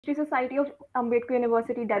History Society of Ambedkar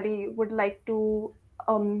University, Delhi would like to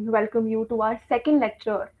welcome you to our second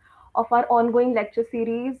lecture of our ongoing lecture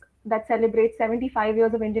series that celebrates 75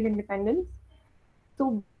 years of Indian independence.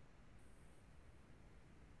 So,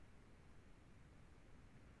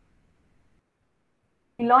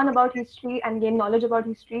 we learn about history and gain knowledge about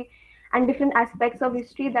history and different aspects of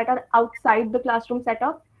history that are outside the classroom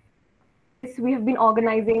setup. We have been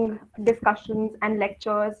organizing discussions and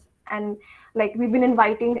lectures, and like we've been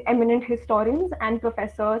inviting eminent historians and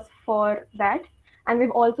professors for that, and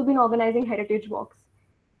we've also been organizing heritage walks.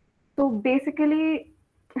 So basically,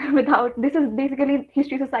 without this is basically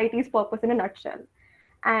History Society's purpose in a nutshell.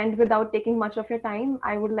 And without taking much of your time,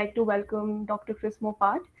 I would like to welcome Dr. Chris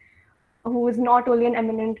Moffat, who is not only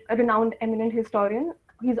a renowned eminent historian,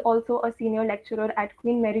 he's also a senior lecturer at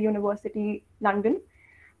Queen Mary University, London.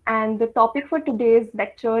 And the topic for today's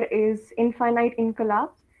lecture is Infinite Inquilab,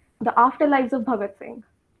 the Afterlives of Bhagat Singh.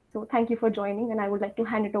 So thank you for joining, and I would like to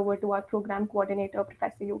hand it over to our program coordinator,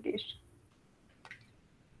 Professor Yogesh.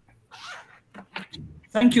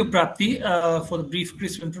 Thank you, Prapti, for the brief,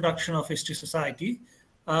 crisp introduction of History Society.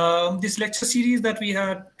 This lecture series that we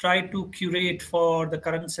have tried to curate for the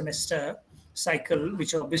current semester cycle,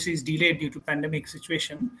 which obviously is delayed due to pandemic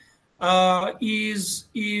situation, is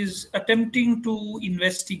attempting to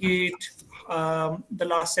investigate the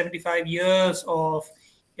last 75 years of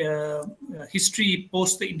history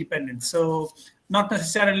post the independence. So not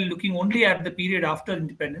necessarily looking only at the period after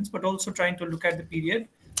independence, but also trying to look at the period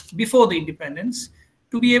before the independence,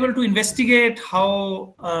 to be able to investigate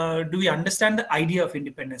how do we understand the idea of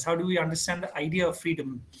independence, how do we understand the idea of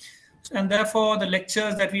freedom. And therefore, the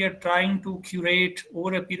lectures that we are trying to curate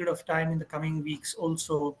over a period of time in the coming weeks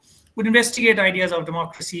also would investigate ideas of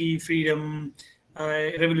democracy, freedom,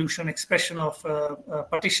 revolution, expression of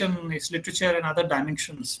partition, its literature, and other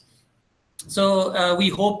dimensions. So we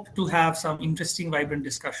hope to have some interesting, vibrant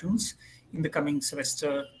discussions in the coming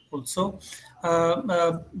semester also.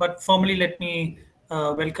 But formally, let me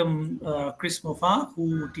welcome Chris Moffat,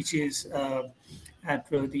 who teaches at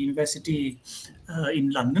the university in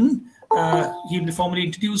London. He'll be formally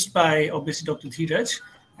introduced by, obviously, Dr. Dheeraj,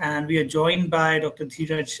 and we are joined by Dr.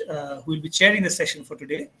 Dheeraj, who will be chairing the session for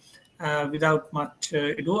today. Without much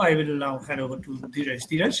ado, I will now hand over to Dheeraj.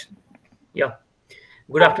 Dheeraj? Yeah.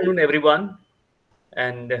 Good afternoon, everyone.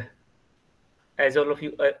 And as all of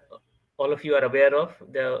you are aware of,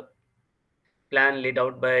 the plan laid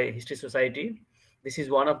out by History Society, this is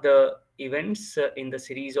one of the events in the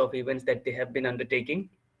series of events that they have been undertaking.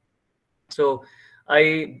 So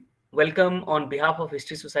I welcome on behalf of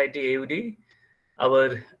History Society AUD,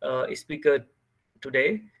 our speaker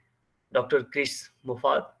today, Dr. Chris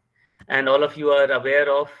Moffat. And all of you are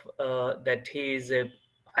aware of that he is a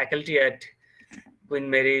faculty at Queen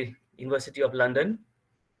Mary University of London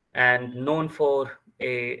and known for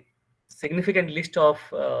a significant list of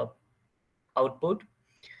output.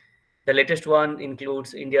 The latest one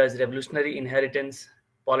includes India's Revolutionary Inheritance,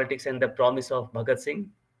 Politics and the Promise of Bhagat Singh,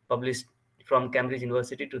 published from Cambridge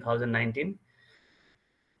University 2019.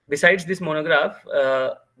 Besides this monograph,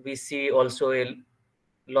 we see also a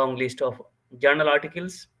long list of journal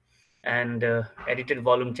articles and edited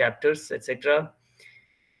volume chapters, etc.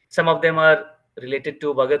 Some of them are related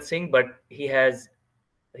to Bhagat Singh, but he has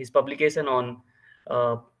his publication on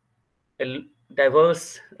a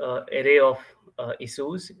diverse array of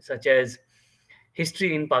issues, such as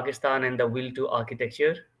History in Pakistan and the Will to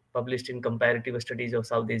Architecture, published in Comparative Studies of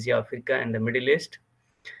South Asia, Africa, and the Middle East.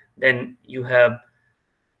 Then you have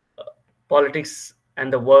Politics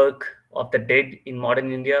and the Work of the Dead in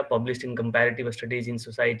Modern India, published in Comparative Studies in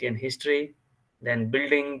Society and History. Then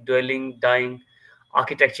Building, Dwelling, Dying,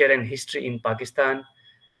 Architecture and History in Pakistan,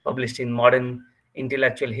 published in Modern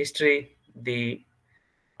Intellectual History. The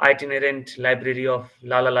Itinerant Library of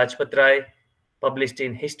Lala Lajpat Rai, published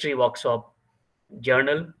in History Workshop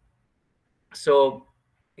Journal. So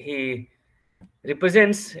he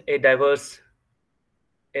represents a diverse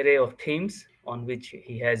array of themes on which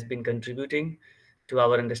he has been contributing to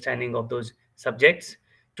our understanding of those subjects.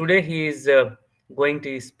 Today he is going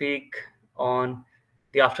to speak on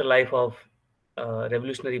the afterlife of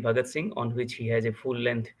revolutionary Bhagat Singh, on which he has a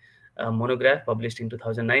full-length monograph published in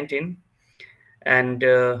 2019. And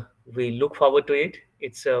we look forward to it.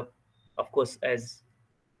 It's, of course, as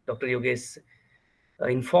Dr. Yogesh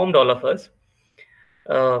informed all of us,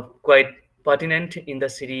 quite pertinent in the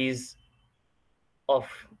series of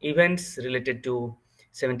events related to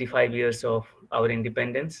 75 years of our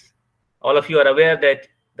independence. All of you are aware that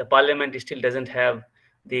the parliament still doesn't have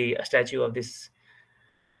the statue of this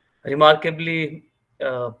remarkably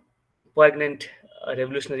poignant a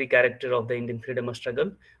revolutionary character of the Indian freedom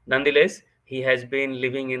struggle. Nonetheless, he has been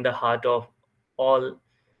living in the heart of all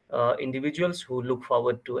individuals who look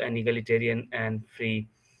forward to an egalitarian and free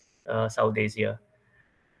South Asia.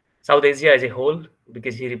 South Asia as a whole,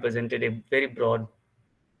 because he represented a very broad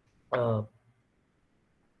uh,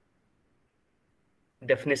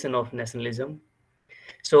 definition of nationalism.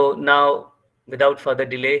 So now, without further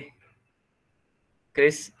delay,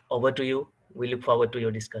 Chris, over to you. We look forward to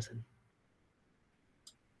your discussion.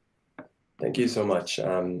 Thank you so much.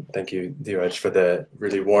 Thank you, Dheeraj, for the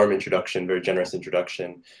really warm introduction, very generous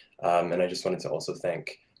introduction. And I just wanted to also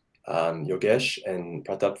thank Yogesh and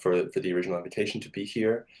Pratap for the original invitation to be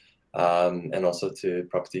here, and also to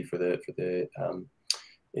Prapti for the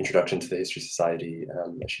introduction to the History Society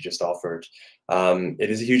that she just offered. It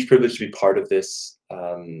is a huge privilege to be part of this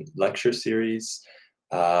lecture series.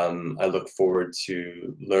 I look forward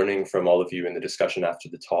to learning from all of you in the discussion after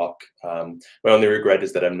the talk. My only regret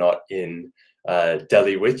is that I'm not in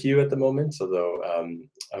Delhi with you at the moment, although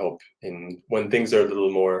I hope when things are a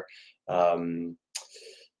little more, a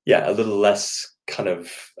little less kind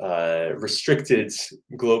of restricted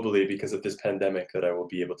globally because of this pandemic, that I will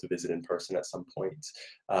be able to visit in person at some point.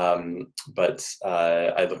 But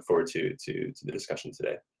I look forward to the discussion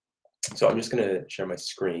today. So I'm just going to share my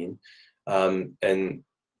screen. And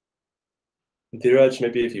Dheeraj,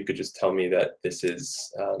 maybe if you could just tell me that this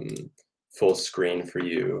is full screen for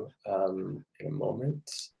you in a moment.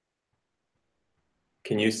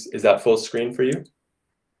 Is that full screen for you?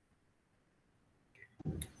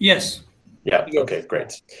 Yes. Yeah, okay,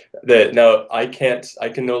 great. Now I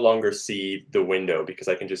can no longer see the window because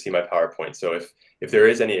I can just see my PowerPoint. So if there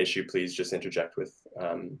is any issue, please just interject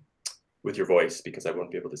with your voice, because I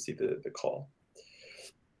won't be able to see the call.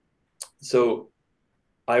 So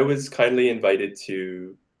I was kindly invited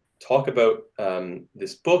to talk about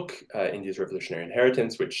this book, India's Revolutionary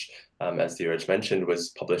Inheritance, which, as Dheeraj mentioned, was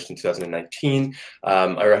published in 2019.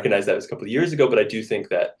 I recognize that was a couple of years ago, but I do think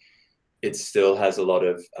that it still has a lot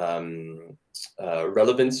of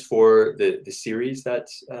relevance for the series that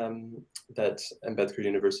Ambedkar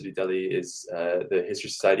University Delhi the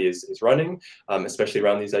History Society is running, especially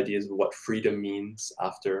around these ideas of what freedom means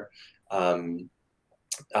after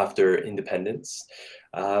independence.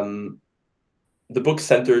 The book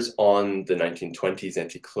centers on the 1920s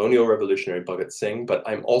anti-colonial revolutionary Bhagat Singh, but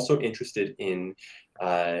I'm also interested in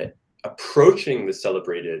approaching the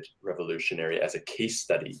celebrated revolutionary as a case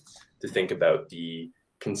study to think about the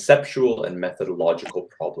conceptual and methodological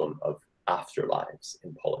problem of afterlives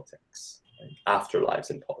in politics. Right? Afterlives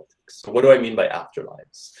in politics. So what do I mean by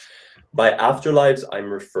afterlives? By afterlives, I'm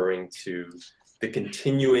referring to the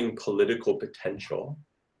continuing political potential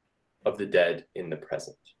of the dead in the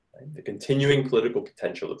present. Right? The continuing political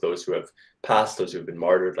potential of those who have passed, those who have been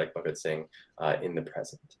martyred, like Bhagat Singh, in the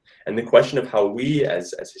present. And the question of how we,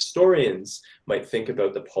 as historians, might think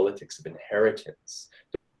about the politics of inheritance,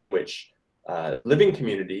 which living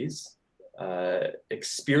communities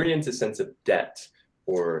experience a sense of debt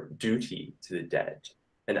or duty to the dead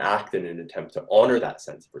and act in an attempt to honor that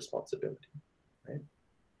sense of responsibility. Right?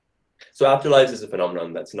 So afterlives is a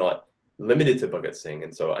phenomenon that's not limited to Bhagat Singh,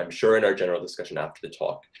 and so I'm sure in our general discussion after the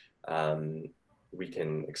talk, we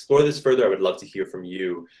can explore this further. I would love to hear from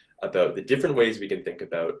you about the different ways we can think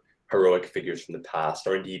about heroic figures from the past,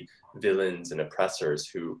 or indeed villains and oppressors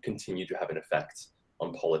who continue to have an effect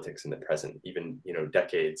on politics in the present, even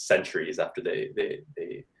decades, centuries after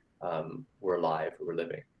they were alive or were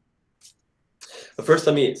living. But first,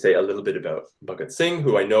 let me say a little bit about Bhagat Singh,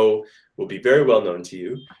 who I know will be very well known to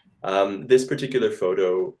you. This particular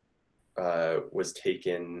photo was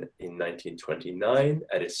taken in 1929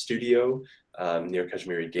 at his studio near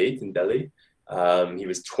Kashmiri Gate in Delhi. He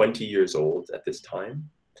was 20 years old at this time.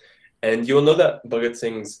 And you'll know that Bhagat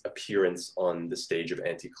Singh's appearance on the stage of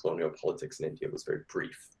anti-colonial politics in India was very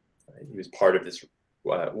brief. Right? He was part of this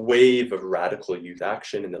wave of radical youth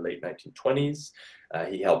action in the late 1920s.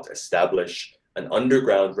 He helped establish an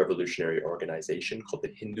underground revolutionary organization called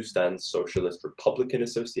the Hindustan Socialist Republican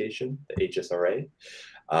Association, the HSRA.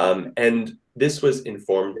 And this was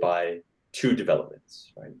informed by two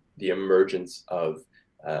developments, right? The emergence of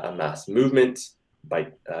a mass movement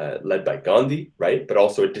led by Gandhi, right? But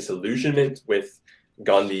also a disillusionment with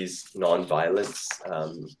Gandhi's nonviolence,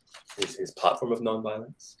 his platform of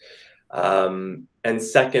nonviolence. And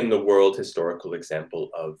second, the world historical example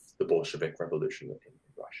of the Bolshevik Revolution in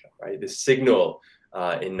Russia, right? The signal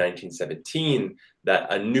in 1917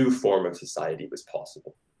 that a new form of society was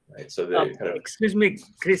possible. Right, so excuse me,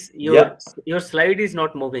 Chris, your slide is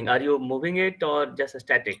not moving. Are you moving it or just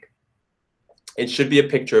static? It should be a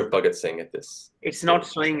picture of Bhagat Singh at this. It's not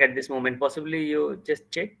showing at this moment. Possibly you just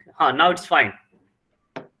check. Now it's fine.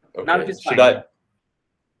 Okay. Now it is fine.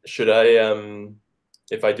 Should I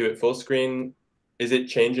if I do it full screen, is it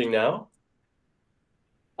changing now?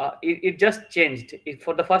 It just changed.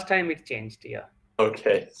 For the first time, it changed. Yeah.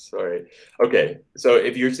 Okay, sorry. Okay, so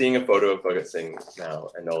if you're seeing a photo of Bhagat Singh now,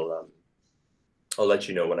 and I'll let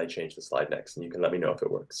you know when I change the slide next, and you can let me know if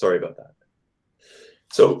it works. Sorry about that.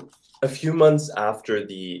 So a few months after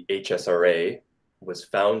the HSRA was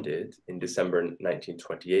founded in December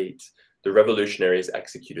 1928, the revolutionaries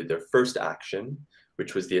executed their first action,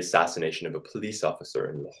 which was the assassination of a police officer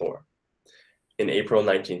in Lahore. In April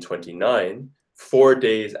 1929, 4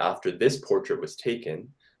 days after this portrait was taken,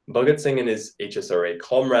 Bhagat Singh and his HSRA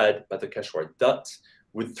comrade, Batakeshwar Dutt,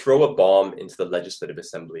 would throw a bomb into the Legislative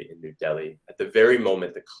Assembly in New Delhi at the very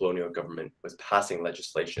moment the colonial government was passing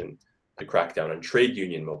legislation to crack down on trade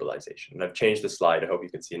union mobilization. And I've changed the slide. I hope you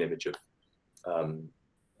can see an image of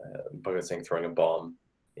Bhagat Singh throwing a bomb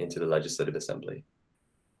into the Legislative Assembly.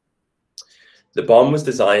 The bomb was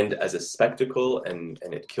designed as a spectacle and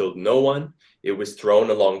it killed no one. It was thrown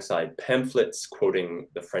alongside pamphlets quoting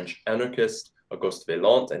the French anarchist Auguste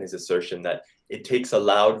Vaillant and his assertion that it takes a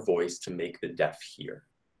loud voice to make the deaf hear.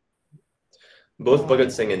 Both Bhagat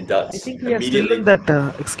Singh and Dutt I think we are still in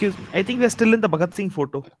that, excuse me, I think we are still in the Bhagat Singh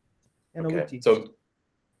photo. Okay, so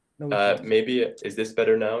maybe, is this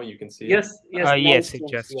better now? You can see Yes, yes. Yes, it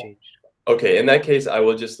just changed. Okay, in that case, I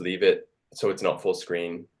will just leave it so it's not full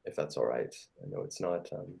screen, if that's all right. I know it's not.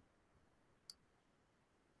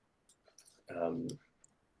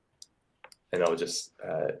 And I'll just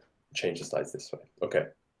change the slides this way. Okay.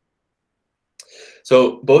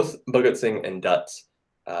 So both Bhagat Singh and Dutt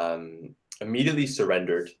immediately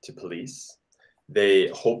surrendered to police. They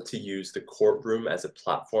hoped to use the courtroom as a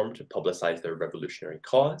platform to publicize their revolutionary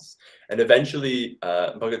cause. And eventually,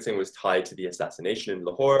 Bhagat Singh was tied to the assassination in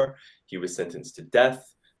Lahore. He was sentenced to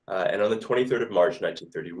death. And on the 23rd of March,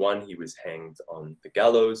 1931, he was hanged on the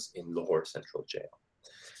gallows in Lahore Central Jail.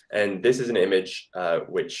 And this is an image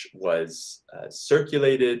which was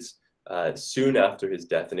circulated soon after his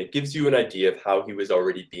death. And it gives you an idea of how he was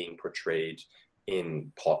already being portrayed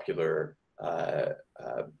in popular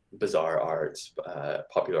bazaar art,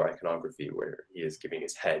 popular iconography, where he is giving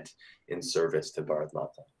his head in service to Bharat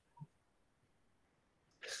Mata.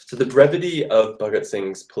 So the brevity of Bhagat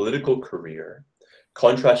Singh's political career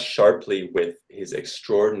contrasts sharply with his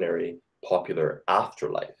extraordinary popular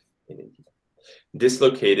afterlife in India.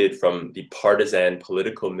 Dislocated from the partisan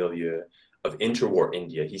political milieu of interwar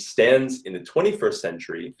India, he stands in the 21st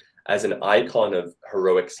century as an icon of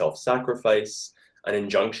heroic self-sacrifice, an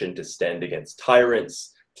injunction to stand against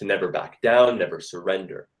tyrants, to never back down, never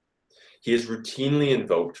surrender. He is routinely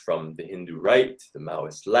invoked from the Hindu right, the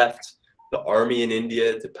Maoist left, the army in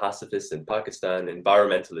India, to pacifists in Pakistan,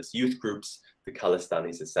 environmentalist youth groups, the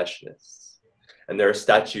Khalistani secessionists. And there are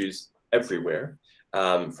statues everywhere,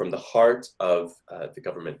 from the heart of the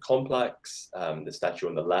government complex. The statue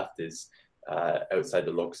on the left is outside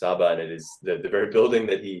the Lok Sabha, and it is the very building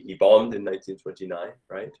that he bombed in 1929,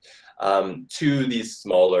 right? To these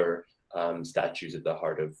smaller statues at the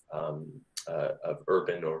heart of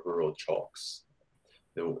urban or rural chowks.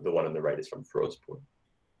 The one on the right is from Firozpur.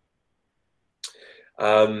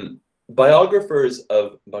 Biographers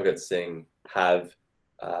of Bhagat Singh have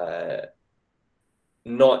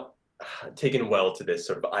not taken well to this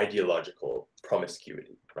sort of ideological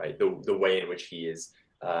promiscuity, right? The way in which he is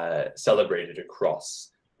celebrated across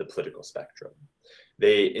the political spectrum.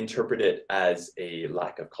 They interpret it as a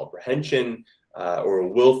lack of comprehension or a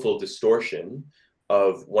willful distortion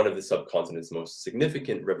of one of the subcontinent's most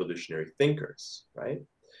significant revolutionary thinkers, right?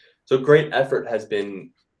 So great effort has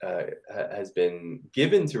been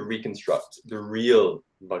given to reconstruct the real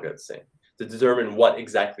Bhagat Singh, to determine what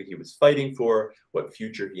exactly he was fighting for, what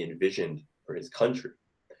future he envisioned for his country.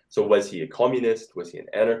 So was he a communist? Was he an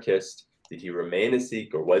anarchist? Did he remain a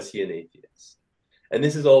Sikh, or was he an atheist? And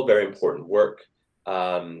this is all very important work.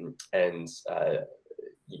 As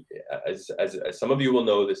some of you will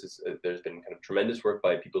know, there's been kind of tremendous work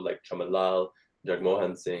by people like Chaman Lal,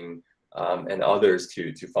 Jagmohan Singh, and others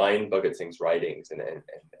to find Bhagat Singh's writings and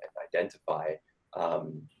identify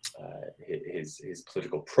his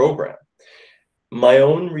political program. My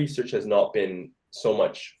own research has not been so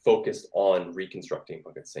much focused on reconstructing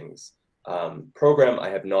Bhagat Singh's program. I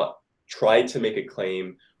have not tried to make a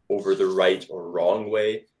claim over the right or wrong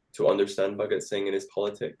way to understand Bhagat Singh and his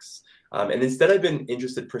politics. And instead, I've been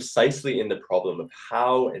interested precisely in the problem of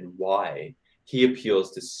how and why he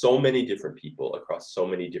appeals to so many different people across so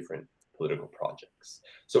many different political projects.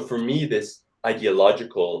 So for me, this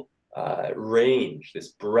ideological range, this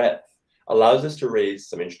breadth, allows us to raise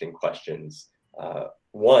some interesting questions.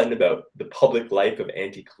 One, about the public life of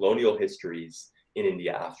anti-colonial histories in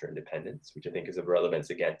India after independence, which I think is of relevance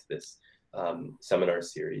again to this seminar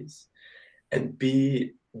series. And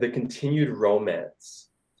B, the continued romance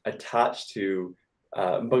attached to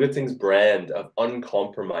Bhagat Singh's brand of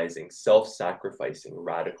uncompromising, self-sacrificing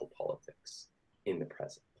radical politics in the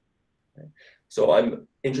present. Right? So I'm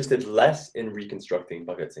interested less in reconstructing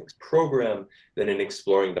Bhagat Singh's program than in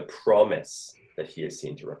exploring the promise that he is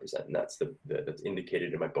seen to represent. And that's that's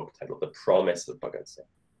indicated in my book title, The Promise of Bhagat Singh.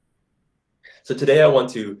 So today I want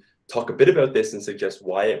to talk a bit about this and suggest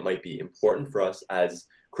why it might be important for us as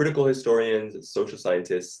critical historians, as social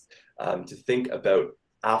scientists, to think about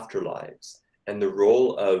afterlives and the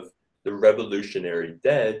role of the revolutionary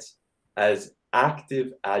dead as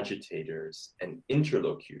active agitators and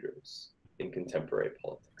interlocutors in contemporary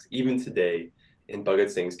politics, even today, in Bhagat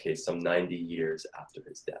Singh's case, some 90 years after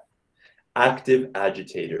his death. Active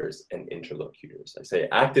agitators and interlocutors. I say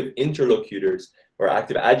active interlocutors or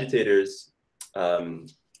active agitators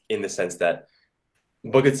in the sense that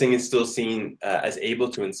Bhagat Singh is still seen as able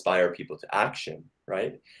to inspire people to action,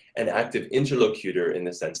 right? An active interlocutor in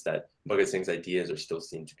the sense that Bhagat Singh's ideas are still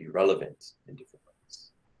seen to be relevant in different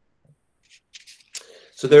ways.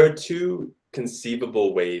 So there are two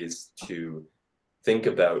conceivable ways to think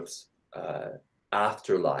about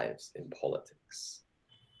afterlives in politics.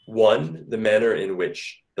 One, the manner in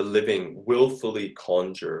which the living willfully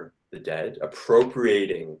conjure the dead,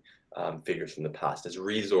 appropriating figures from the past as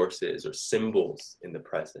resources or symbols in the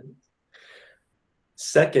present.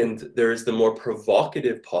 Second, there is the more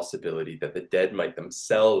provocative possibility that the dead might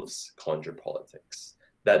themselves conjure politics,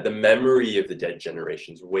 that the memory of the dead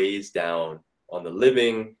generations weighs down on the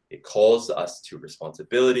living, it calls us to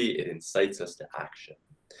responsibility, it incites us to action.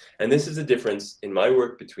 And this is a difference in my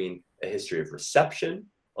work between a history of reception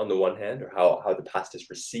on the one hand, or how the past is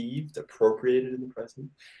received, appropriated in the present,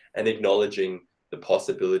 and acknowledging the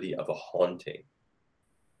possibility of a haunting.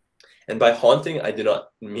 And by haunting, I do not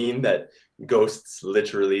mean that ghosts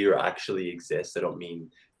literally or actually exist. I don't mean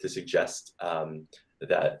to suggest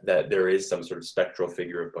that there is some sort of spectral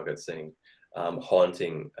figure of Bhagat Singh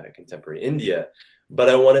haunting contemporary India, but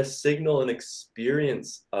I want to signal an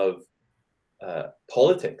experience of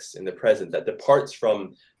politics in the present that departs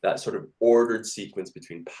from that sort of ordered sequence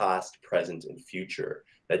between past, present, and future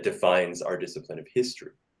that defines our discipline of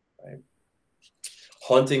history. Right?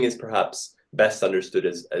 Haunting is perhaps best understood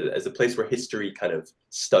as a place where history kind of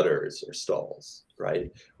stutters or stalls,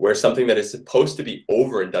 right? Where something that is supposed to be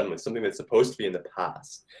over and done with, something that's supposed to be in the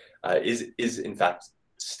past, is in fact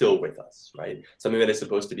still with us, right? Something that is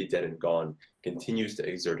supposed to be dead and gone continues to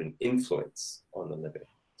exert an influence on the living.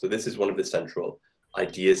 So this is one of the central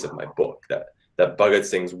ideas of my book, that Bhagat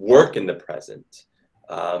Singh's work in the present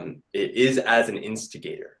it is as an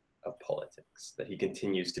instigator of politics, that he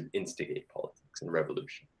continues to instigate politics and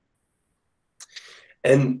revolution.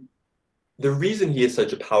 And the reason he is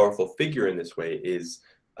such a powerful figure in this way is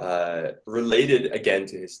related again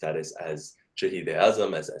to his status as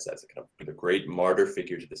Shahid-e-Azam, as a kind of the great martyr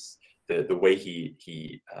figure to this, the way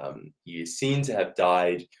he is seen to have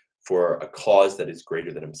died for a cause that is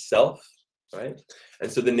greater than himself, right?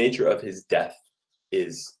 And so the nature of his death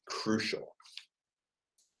is crucial.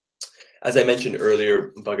 As I mentioned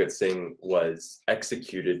earlier, Bhagat Singh was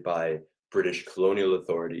executed by British colonial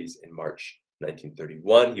authorities in March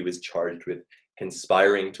 1931. He was charged with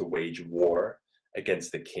conspiring to wage war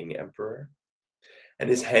against the King Emperor. And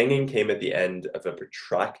his hanging came at the end of a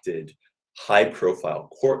protracted, high-profile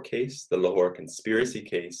court case, the Lahore conspiracy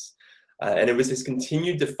case. And it was his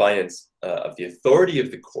continued defiance of the authority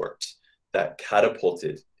of the court that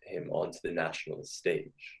catapulted him onto the nationalist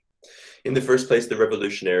stage. In the first place, the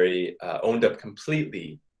revolutionary owned up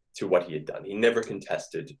completely to what he had done. He never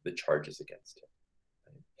contested the charges against him.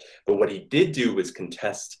 But what he did do was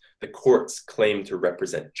contest the court's claim to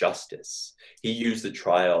represent justice. He used the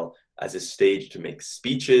trial as a stage to make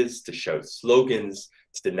speeches, to shout slogans,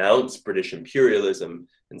 to denounce British imperialism,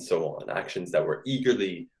 and so on, actions that were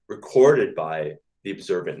eagerly recorded by the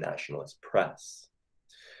observant nationalist press.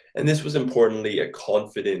 And this was importantly a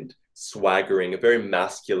confident, swaggering, a very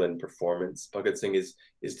masculine performance. Bhagat Singh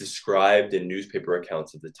is described in newspaper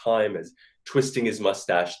accounts of the time as twisting his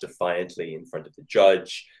mustache defiantly in front of the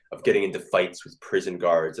judge, of getting into fights with prison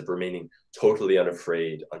guards, of remaining totally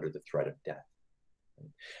unafraid under the threat of death.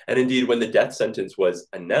 And indeed, when the death sentence was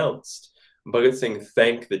announced, Bhagat Singh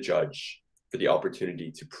thanked the judge for the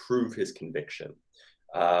opportunity to prove his conviction.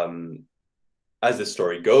 As the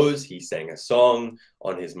story goes, he sang a song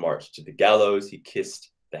on his march to the gallows. He kissed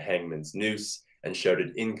the hangman's noose, and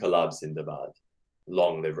shouted Inquilab Zindabad,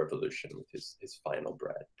 long live revolution, with his final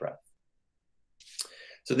breath.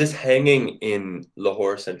 So this hanging in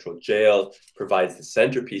Lahore Central Jail provides the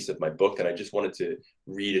centerpiece of my book, and I just wanted to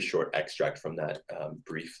read a short extract from that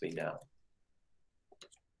briefly now.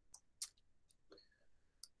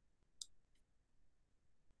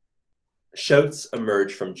 Shouts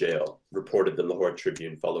emerged from jail, reported the Lahore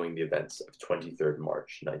Tribune following the events of 23rd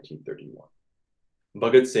March 1931.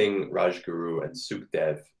 Bhagat Singh, Rajguru, and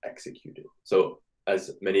Sukhdev executed. So,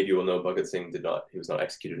 as many of you will know, Bhagat Singh he was not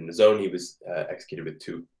executed on his own. He was executed with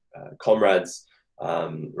two comrades,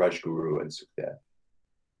 Rajguru and Sukhdev.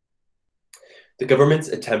 The government's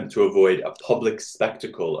attempt to avoid a public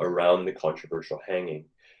spectacle around the controversial hanging,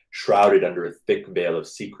 shrouded under a thick veil of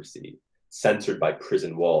secrecy, censored by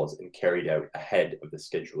prison walls and carried out ahead of the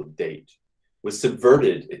scheduled date, was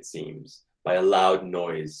subverted, it seems, by a loud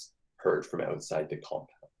noise heard from outside the compound.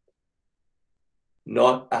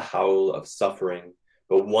 Not a howl of suffering,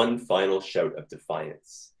 but one final shout of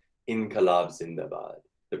defiance, Inquilab Zindabad,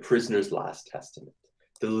 the prisoner's last testament,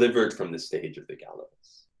 delivered from the stage of the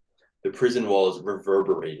gallows. The prison walls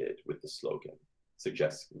reverberated with the slogan,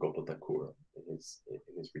 suggests Gopal Thakur in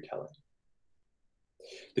his retelling.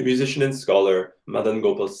 The musician and scholar Madan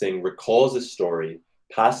Gopal Singh recalls a story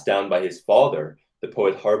passed down by his father, the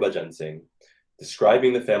poet Harbhajan Singh,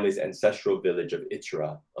 describing the family's ancestral village of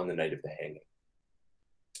Itra on the night of the hanging.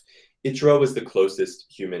 Itra was the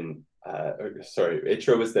closest Itra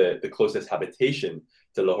was the closest habitation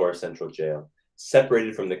to Lahore Central Jail,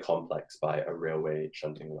 separated from the complex by a railway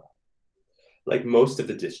shunting line. Like most of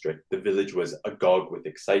the district, the village was agog with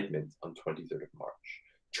excitement on 23rd of March,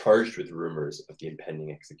 charged with rumors of the impending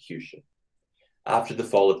execution. After the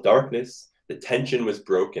fall of darkness, the tension was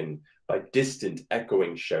broken by distant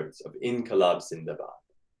echoing shouts of Inquilab Zindabad.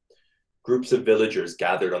 Groups of villagers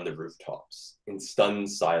gathered on the rooftops in stunned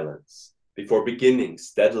silence before beginning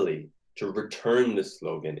steadily to return the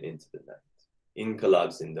slogan into the night. Inquilab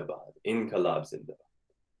Zindabad, Inquilab Zindabad.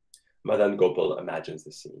 Madan Gopal imagines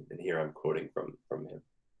the scene, and here I'm quoting from him.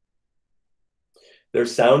 Their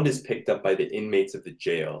sound is picked up by the inmates of the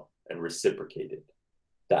jail and reciprocated.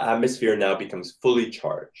 The atmosphere now becomes fully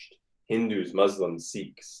charged. Hindus, Muslims,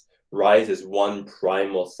 Sikhs rise as one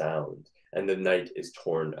primal sound, and the night is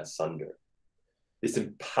torn asunder. This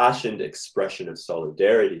impassioned expression of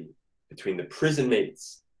solidarity between the prison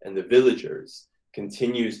mates and the villagers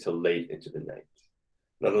continues till late into the night.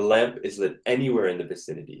 Not a lamp is lit anywhere in the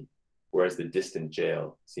vicinity, whereas the distant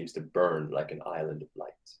jail seems to burn like an island of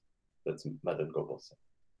light. That's Madan Gopal Singh.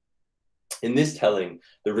 In this telling,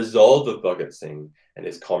 the resolve of Bhagat Singh and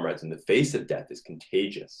his comrades in the face of death is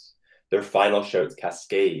contagious. Their final shouts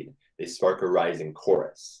cascade, they spark a rising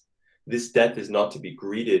chorus. This death is not to be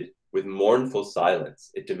greeted with mournful silence.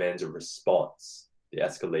 It demands a response, the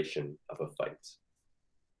escalation of a fight.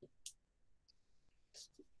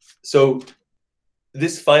 So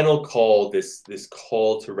this final call, this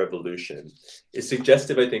call to revolution, is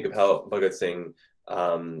suggestive, I think, of how Bhagat Singh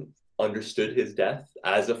understood his death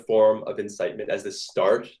as a form of incitement, as the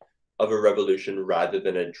start of a revolution rather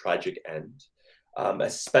than a tragic end, a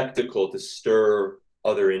spectacle to stir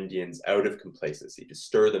other Indians out of complacency, to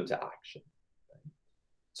stir them to action.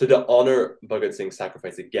 So to honor Bhagat Singh's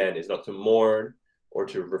sacrifice again is not to mourn or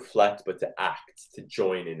to reflect, but to act, to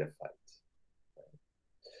join in a fight.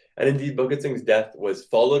 And indeed, Bhagat Singh's death was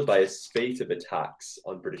followed by a spate of attacks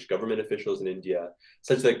on British government officials in India,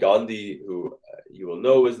 such that Gandhi, who you will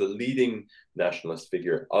know was the leading nationalist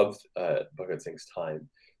figure of Bhagat Singh's time,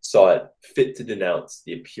 saw it fit to denounce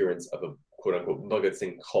the appearance of a quote-unquote Bhagat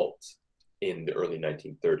Singh cult in the early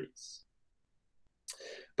 1930s.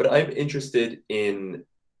 But I'm interested in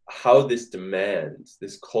how this demand,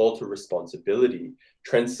 this call to responsibility,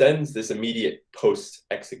 transcends this immediate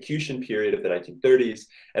post-execution period of the 1930s,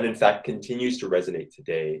 and in fact continues to resonate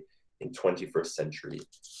today in 21st century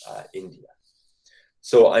India.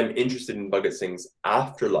 So I'm interested in Bhagat Singh's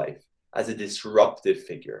afterlife as a disruptive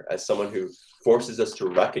figure, as someone who forces us to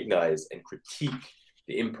recognize and critique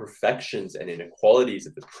the imperfections and inequalities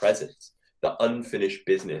of the present, the unfinished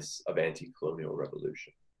business of anti-colonial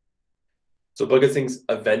revolution. So Bhagat Singh's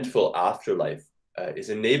eventful afterlife is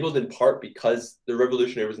enabled in part because the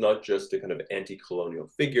revolutionary was not just a kind of anti-colonial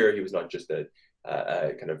figure. He was not just a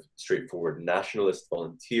kind of straightforward nationalist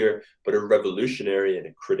volunteer, but a revolutionary and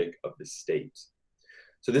a critic of the state.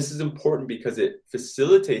 So this is important because it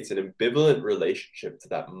facilitates an ambivalent relationship to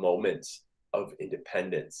that moment of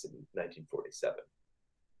independence in 1947.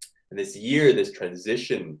 And this year, this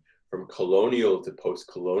transition from colonial to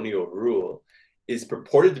post-colonial rule is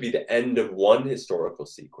purported to be the end of one historical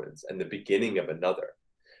sequence and the beginning of another.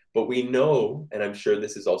 But we know, and I'm sure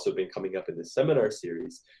this has also been coming up in the seminar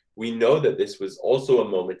series, we know that this was also a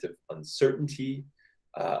moment of uncertainty,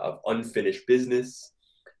 of unfinished business,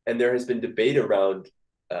 and there has been debate around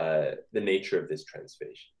the nature of this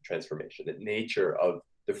transformation, the nature of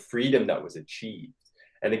the freedom that was achieved,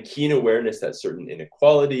 and a keen awareness that certain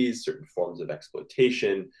inequalities, certain forms of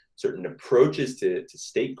exploitation, certain approaches to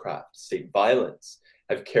statecraft, state violence,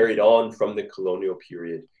 have carried on from the colonial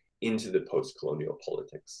period into the post-colonial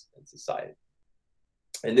politics and society.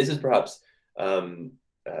 And this is perhaps,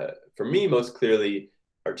 for me, most clearly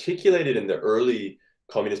articulated in the early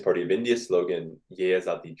Communist Party of India slogan, "Ye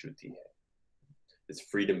azadi jhuti hai." This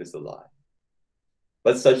freedom is a lie.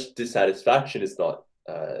 But such dissatisfaction is not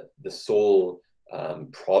the sole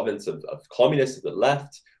province of communists of the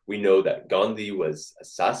left. We know that Gandhi was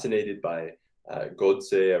assassinated by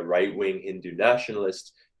Godse, a right-wing Hindu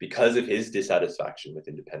nationalist, because of his dissatisfaction with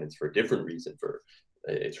independence for a different reason, for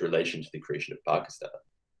its relation to the creation of Pakistan.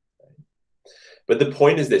 But the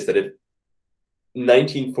point is this, that if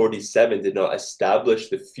 1947 did not establish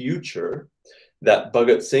the future that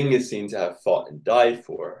Bhagat Singh is seen to have fought and died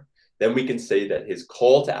for, then we can say that his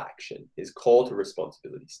call to action, his call to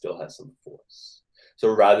responsibility still has some force. So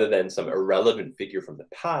rather than some irrelevant figure from the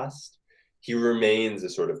past, he remains a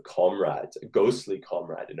sort of comrade, a ghostly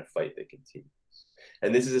comrade in a fight that continues.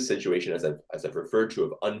 And this is a situation, as I've referred to,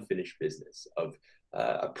 of unfinished business, of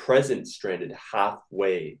a present stranded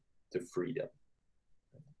halfway to freedom.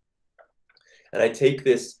 And I take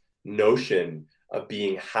this notion of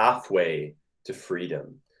being halfway to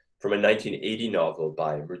freedom from a 1980 novel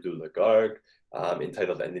by Mridula Garg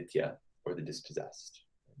entitled Anitya, or The Dispossessed.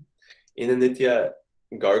 In Anitya,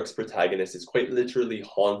 Garg's protagonist is quite literally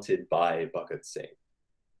haunted by Bhagat Singh.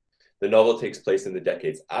 The novel takes place in the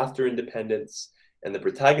decades after independence, and the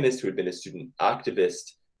protagonist, who had been a student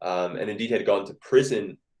activist and indeed had gone to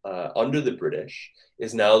prison under the British,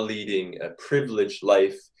 is now leading a privileged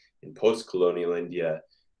life in post-colonial India,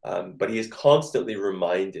 but he is constantly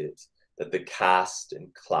reminded that the caste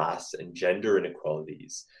and class and gender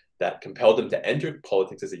inequalities that compelled him to enter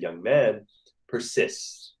politics as a young man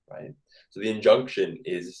persist, right? So the injunction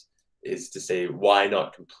is to say, why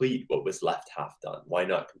not complete what was left half done? Why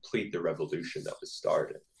not complete the revolution that was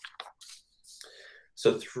started?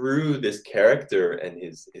 So through this character and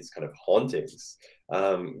his kind of hauntings,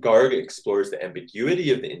 Garg explores the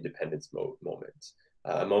ambiguity of the independence moment,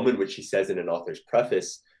 a moment which he says in an author's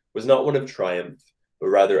preface was not one of triumph, but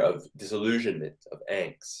rather of disillusionment, of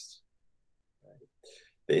angst.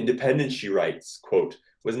 The independence, she writes, quote,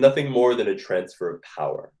 was nothing more than a transfer of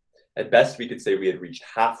power. At best, we could say we had reached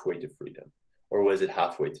halfway to freedom, or was it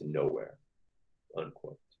halfway to nowhere,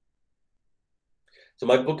 unquote. So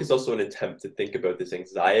my book is also an attempt to think about this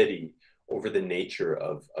anxiety over the nature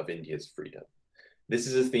of India's freedom. This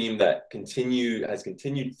is a theme that has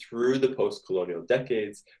continued through the post-colonial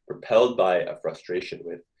decades, propelled by a frustration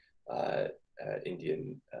with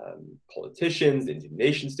Indian politicians, the Indian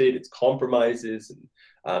nation state, its compromises,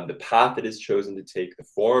 and the path it has chosen to take, the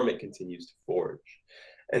form it continues to forge.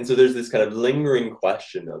 And so there's this kind of lingering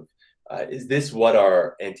question of, is this what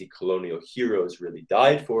our anti-colonial heroes really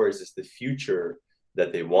died for? Is this the future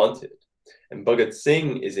that they wanted? And Bhagat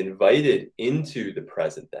Singh is invited into the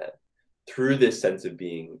present then, through this sense of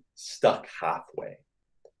being stuck halfway,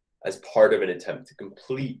 as part of an attempt to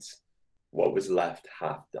complete what was left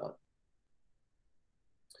half done.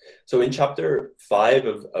 So in chapter 5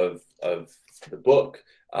 of the book,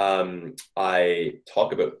 I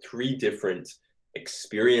talk about 3 different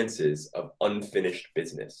experiences of unfinished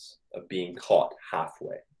business, of being caught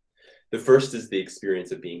halfway. The first is the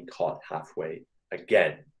experience of being caught halfway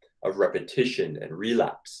again, of repetition and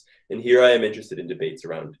relapse. And here I am interested in debates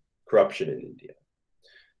around corruption in India.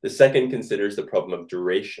 The second considers the problem of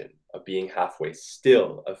duration, of being halfway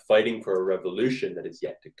still, of fighting for a revolution that is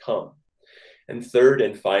yet to come. And third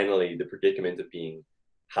and finally, the predicament of being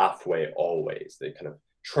halfway always, the kind of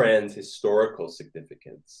trans-historical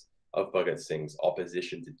significance of Bhagat Singh's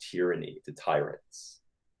opposition to tyranny, to tyrants.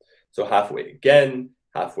 So halfway again,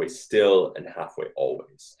 halfway still, and halfway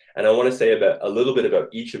always. And I want to say a little bit about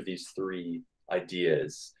each of these 3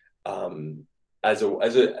 ideas to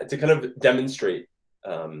kind of demonstrate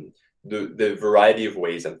the variety of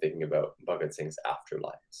ways I'm thinking about Bhagat Singh's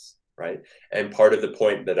afterlives, right? And part of the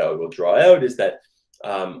point that I will draw out is that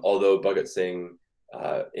although Bhagat Singh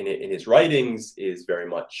in his writings is very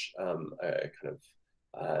much a kind of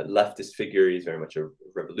leftist figure, he's very much a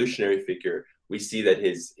revolutionary figure, we see that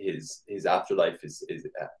his afterlife is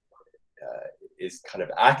kind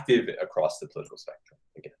of active across the political spectrum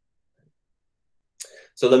again.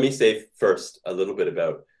 So let me say first a little bit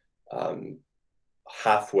about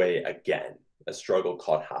halfway again, a struggle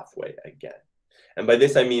caught halfway again. And by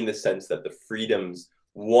this, I mean the sense that the freedoms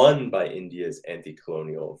won by India's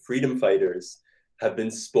anti-colonial freedom fighters have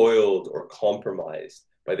been spoiled or compromised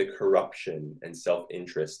by the corruption and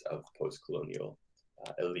self-interest of post-colonial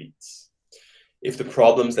elites. If the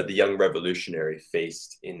problems that the young revolutionary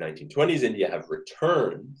faced in 1920s India have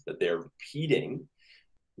returned, that they are repeating,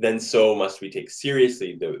 then so must we take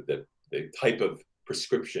seriously the type of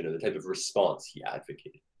prescription or the type of response he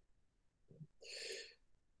advocated.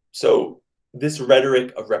 So this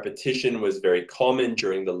rhetoric of repetition was very common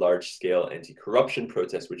during the large-scale anti-corruption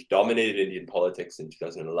protests which dominated Indian politics in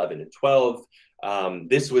 2011 and 12.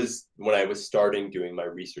 This was when I was starting doing my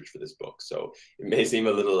research for this book, so it may seem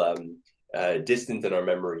a little distant in our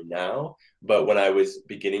memory now, but when I was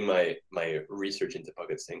beginning my research into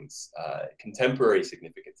Bhagat Singh's contemporary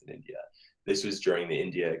significance in India, this was during the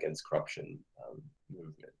India Against Corruption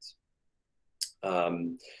movement.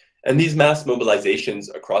 And these mass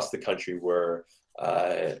mobilizations across the country were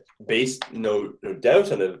based, no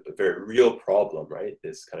doubt, on a very real problem, right?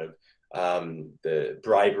 This kind of the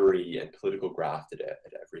bribery and political graft at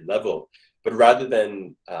every level. But rather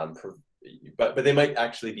than, but they might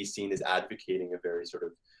actually be seen as advocating a very sort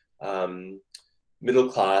of middle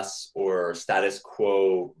class or status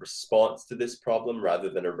quo response to this problem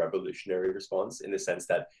rather than a revolutionary response, in the sense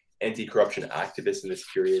that anti-corruption activists in this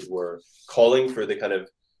period were calling for the kind of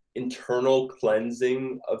internal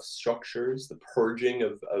cleansing of structures, the purging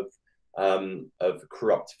of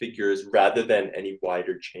corrupt figures, rather than any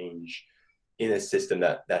wider change in a system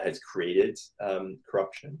that has created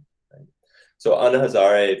corruption. Right? So Anna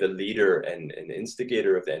Hazare, the leader and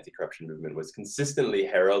instigator of the anti-corruption movement, was consistently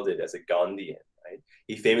heralded as a Gandhian. Right?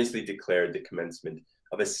 He famously declared the commencement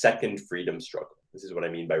of a second freedom struggle. This is what I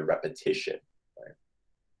mean by repetition. Right?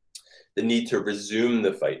 The need to resume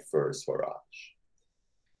the fight for Swaraj.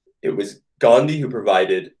 It was Gandhi who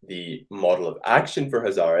provided the model of action for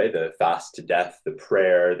Hazare, the fast to death, the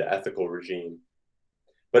prayer, the ethical regime.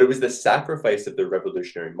 But it was the sacrifice of the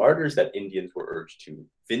revolutionary martyrs that Indians were urged to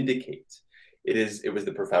vindicate. It was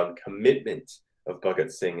the profound commitment of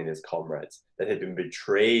Bhagat Singh and his comrades that had been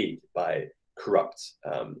betrayed by corrupt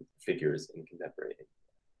figures in contemporary India,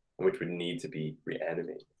 and which would need to be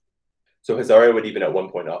reanimated. So Hazare would even at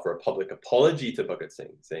one point offer a public apology to Bhagat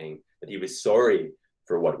Singh, saying that he was sorry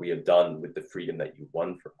for what we have done with the freedom that you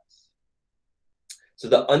won for us. So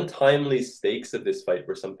the untimely stakes of this fight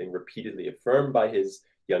were something repeatedly affirmed by his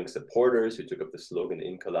young supporters, who took up the slogan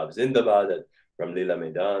Inquilab Zindabad at Ramlila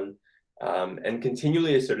Maidan, and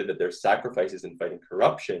continually asserted that their sacrifices in fighting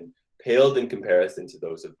corruption paled in comparison to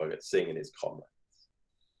those of Bhagat Singh and his comrades.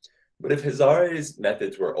 But if Hazare's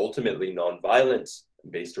methods were ultimately non-violent,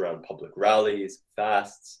 based around public rallies,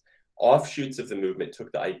 fasts, offshoots of the movement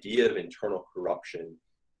took the idea of internal corruption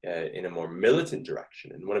in a more militant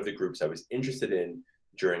direction. And one of the groups I was interested in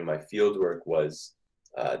during my fieldwork was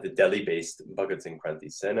the Delhi-based Bhagat Singh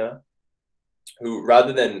Kranti Sena, who,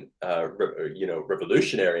 rather than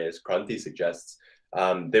revolutionary, as Kranti suggests,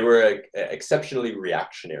 they were an exceptionally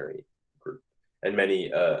reactionary group, and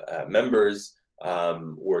many members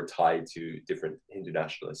were tied to different Hindu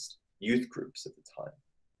nationalist youth groups at the time.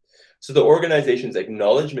 So the organization's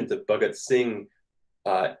acknowledgement of Bhagat Singh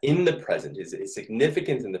in the present, his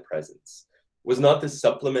significance in the presence, was not to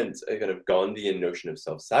supplement a kind of Gandhian notion of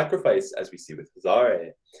self-sacrifice, as we see with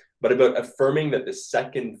Hazare, but about affirming that the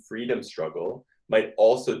second freedom struggle might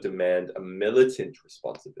also demand a militant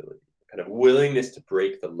responsibility, a kind of willingness to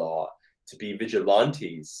break the law, to be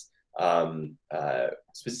vigilantes,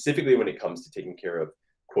 specifically when it comes to taking care of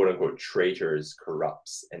quote-unquote traitors,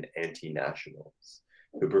 corrupts, and anti-nationals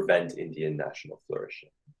who prevent Indian national flourishing.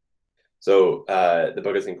 So the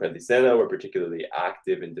Bhagat Singh Kranti Sena were particularly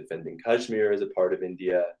active in defending Kashmir as a part of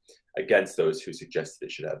India against those who suggested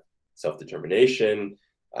it should have self-determination.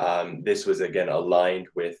 This was again aligned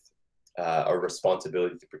with a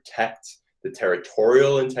responsibility to protect the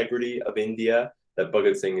territorial integrity of India that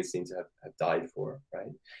Bhagat Singh is seen to have died for,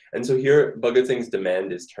 right? And so here Bhagat Singh's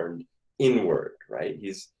demand is turned inward, right?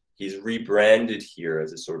 He's rebranded here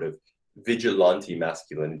as a sort of vigilante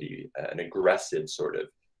masculinity, an aggressive sort of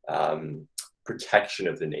protection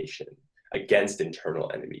of the nation against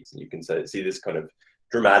internal enemies. And you can see this kind of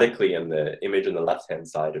dramatically in the image on the left-hand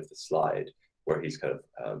side of the slide, where he's kind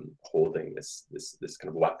of holding this kind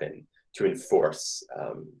of weapon to enforce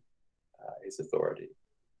his authority.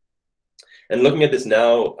 And looking at this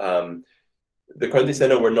now, the Kranti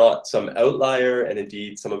Sena were not some outlier, and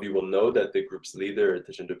indeed some of you will know that the group's leader,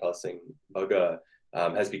 Tashendra Singh Bhagat,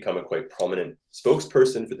 has become a quite prominent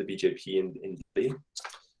spokesperson for the BJP in Delhi.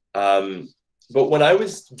 But when I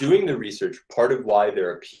was doing the research, part of why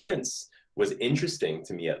their appearance was interesting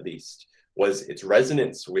to me, at least, was its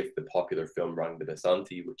resonance with the popular film Rang de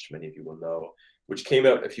Basanti, which many of you will know, which came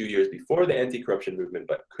out a few years before the anti-corruption movement,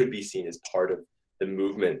 but could be seen as part of the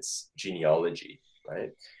movement's genealogy,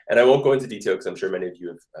 right? And I won't go into detail because I'm sure many of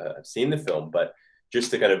you have seen the film, but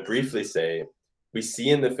just to kind of briefly say, we see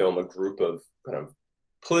in the film a group of kind of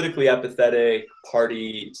politically apathetic,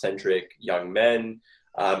 party-centric young men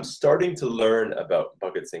starting to learn about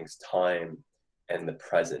Bhagat Singh's time and the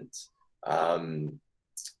present. Starting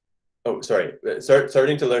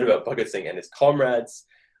to learn about Bhagat Singh and his comrades,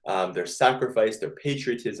 their sacrifice, their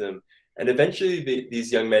patriotism, and eventually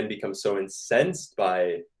these young men become so incensed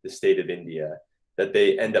by the state of India that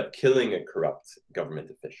they end up killing a corrupt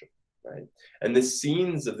government official, right? And the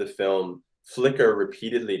scenes of the film flicker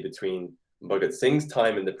repeatedly between Bhagat Singh's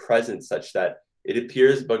time and the present, such that it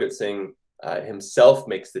appears Bhagat Singh himself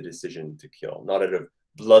makes the decision to kill, not out of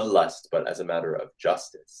bloodlust, but as a matter of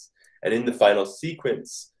justice. And in the final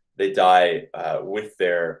sequence, they die with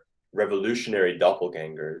their revolutionary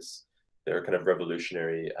doppelgangers, their kind of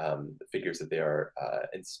revolutionary figures that they are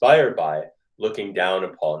inspired by, looking down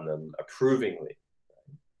upon them approvingly.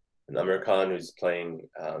 And Amir Khan, who's playing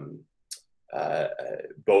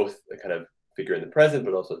both a kind of figure in the present,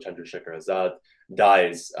 but also Chandrasekhar Azad,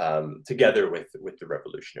 dies together with the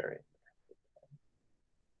revolutionary.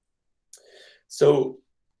 So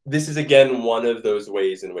this is, again, one of those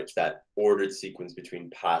ways in which that ordered sequence between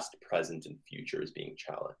past, present, and future is being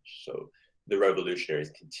challenged. So the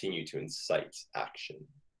revolutionaries continue to incite action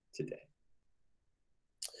today.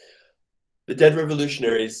 The dead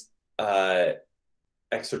revolutionaries'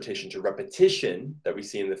 exhortation to repetition that we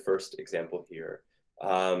see in the first example here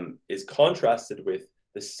is contrasted with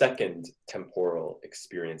the second temporal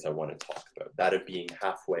experience I want to talk about, that of being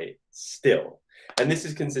halfway still. And this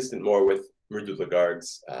is consistent more with Mridul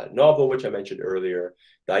Lagarde's novel, which I mentioned earlier,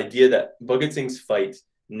 the idea that Bhagat Singh's fight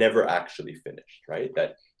never actually finished, right?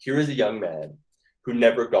 That here is a young man who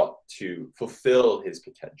never got to fulfill his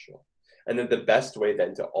potential. And that the best way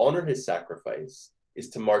then to honor his sacrifice is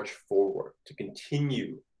to march forward, to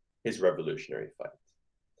continue his revolutionary fight.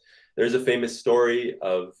 There's a famous story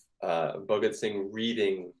of Bhagat Singh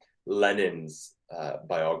reading Lenin's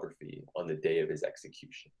biography on the day of his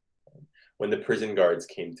execution. When the prison guards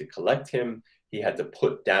came to collect him, he had to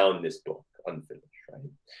put down this book unfinished, right?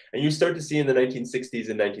 And you start to see in the 1960s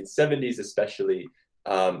and 1970s, especially,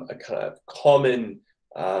 a kind of common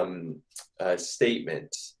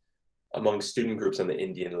statement among student groups on the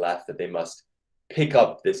Indian left that they must pick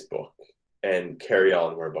up this book and carry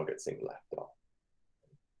on where Bhagat Singh left off.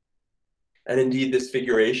 And indeed, this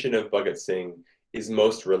figuration of Bhagat Singh is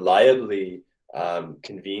most reliably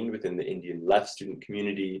convened within the Indian left student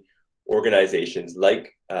community. Organizations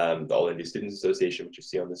like the All India Students Association, which you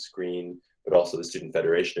see on the screen, but also the Student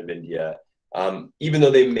Federation of India, even though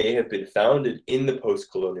they may have been founded in the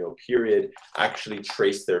post-colonial period, actually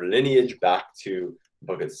trace their lineage back to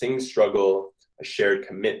Bhagat Singh's struggle, a shared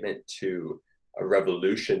commitment to a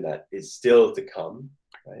revolution that is still to come,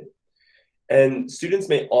 right? And students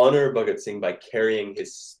may honor Bhagat Singh by carrying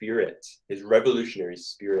his spirit, his revolutionary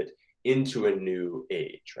spirit, into a new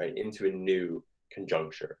age, right? Into a new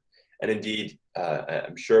conjuncture. And indeed,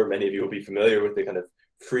 I'm sure many of you will be familiar with the kind of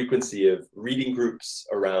frequency of reading groups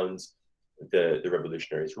around the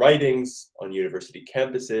revolutionaries' writings on university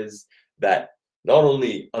campuses that not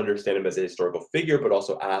only understand him as a historical figure, but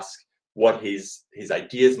also ask what his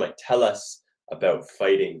ideas might tell us about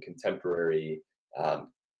fighting contemporary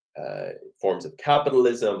forms of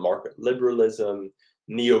capitalism, market liberalism,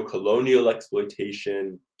 neo-colonial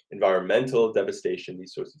exploitation, environmental devastation,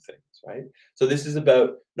 these sorts of things, right? So this is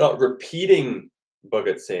about not repeating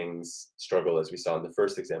Bhagat Singh's struggle as we saw in the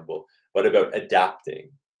first example, but about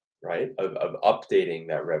adapting, right? Of updating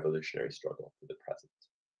that revolutionary struggle for the present.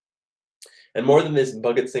 And more than this,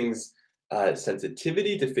 Bhagat Singh's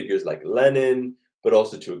sensitivity to figures like Lenin, but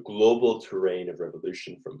also to a global terrain of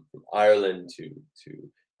revolution from Ireland to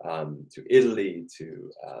Italy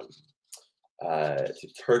to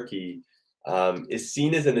Turkey, is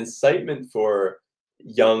seen as an incitement for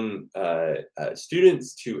young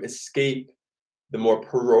students to escape the more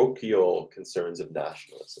parochial concerns of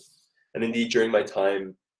nationalism. And indeed, during my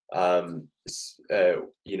time,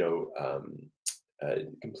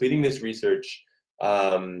 completing this research,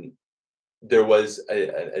 there was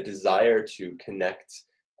a desire to connect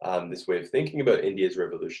this way of thinking about India's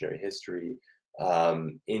revolutionary history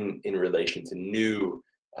in relation to new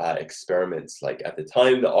experiments, like at the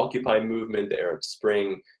time, the Occupy movement, the Arab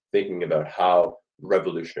Spring, thinking about how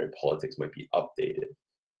revolutionary politics might be updated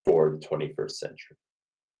for the 21st century.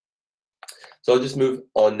 So I'll just move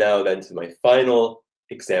on now then to my final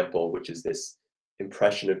example, which is this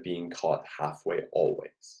impression of being caught halfway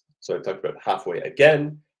always. So I've talked about halfway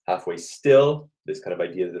again, halfway still, this kind of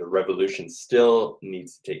idea that a revolution still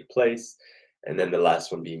needs to take place, and then the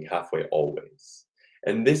last one being halfway always.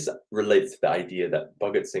 And this relates to the idea that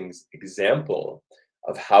Bhagat Singh's example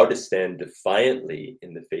of how to stand defiantly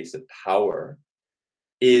in the face of power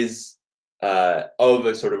is of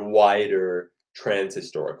a sort of wider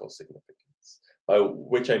trans-historical significance, by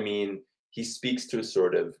which I mean he speaks to a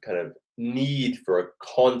sort of kind of need for a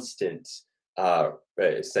constant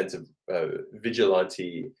sense of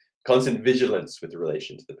constant vigilance with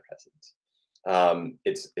relation to the present.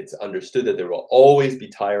 It's understood that there will always be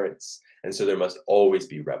tyrants, and so there must always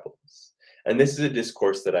be rebels. And this is a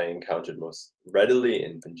discourse that I encountered most readily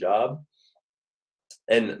in Punjab.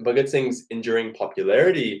 And Bhagat Singh's enduring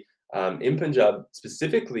popularity in Punjab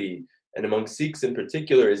specifically, and among Sikhs in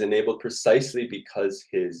particular, is enabled precisely because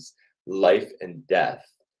his life and death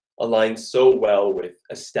align so well with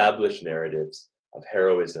established narratives of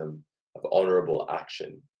heroism, of honorable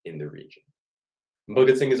action in the region.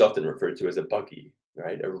 Bhagat Singh is often referred to as a buggy,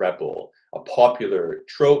 right? A rebel, a popular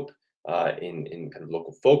trope in kind of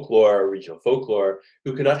local folklore, regional folklore,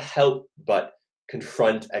 who cannot help but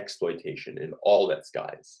confront exploitation in all its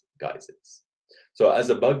guises. So as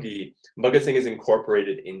a buggy, Bhagat Singh is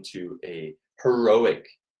incorporated into a heroic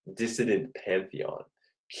dissident pantheon,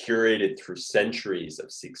 curated through centuries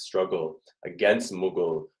of Sikh struggle against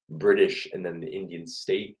Mughal, British, and then the Indian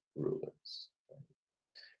state rulers.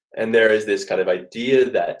 And there is this kind of idea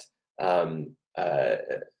that a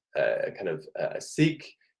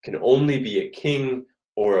Sikh can only be a king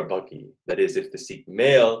or a buggy. That is, if the Sikh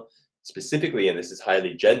male, specifically, and this is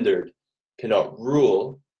highly gendered, cannot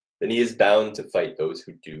rule, then he is bound to fight those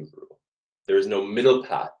who do rule. There is no middle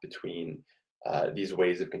path between these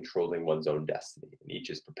ways of controlling one's own destiny, and each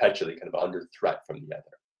is perpetually kind of under threat from the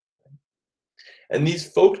other. And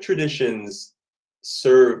these folk traditions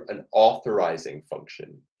serve an authorizing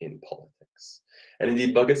function in politics. And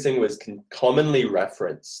indeed, Bhagat Singh was commonly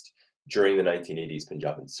referenced during the 1980s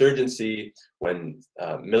Punjab insurgency, when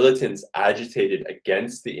militants agitated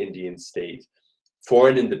against the Indian state for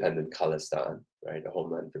an independent Khalistan, right, a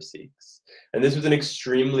homeland for Sikhs. And this was an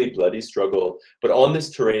extremely bloody struggle, but on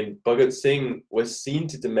this terrain, Bhagat Singh was seen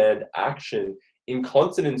to demand action in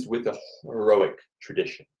consonance with a heroic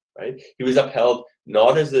tradition, right? He was upheld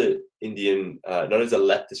not as not as a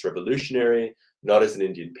leftist revolutionary, not as an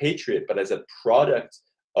Indian patriot, but as a product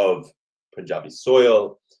of Punjabi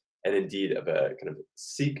soil, and indeed of a kind of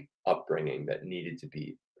Sikh upbringing that needed to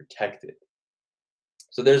be protected.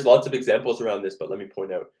 So there's lots of examples around this, but let me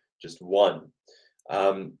point out just one.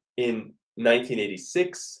 In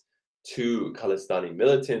 1986, two Khalistani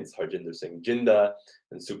militants, Harjinder Singh Jinda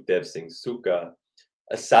and Sukhdev Singh Sukha,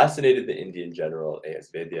 assassinated the Indian general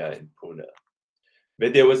A.S. Vedya in Pune.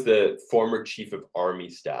 Vedya was the former chief of army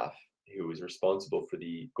staff who was responsible for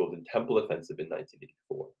the Golden Temple offensive in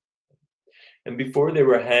 1984. And before they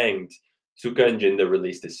were hanged, Sukha and Jinda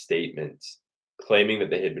released a statement claiming that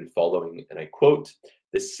they had been following, and I quote,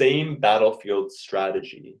 "the same battlefield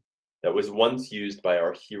strategy that was once used by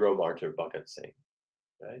our hero martyr Bhagat Singh,"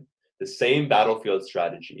 right? The same battlefield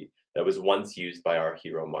strategy that was once used by our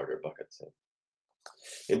hero martyr Bhagat Singh.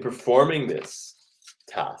 In performing this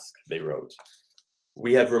task, they wrote,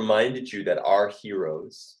 "We have reminded you that our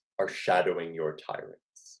heroes are shadowing your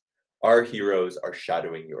tyrants. Our heroes are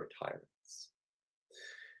shadowing your tyrants."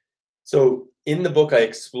 So in the book, I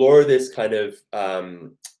explore this kind of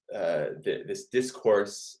this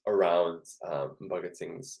discourse around Bhagat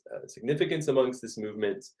Singh's significance amongst this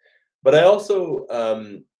movement, but I also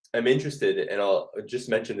am interested, and I'll just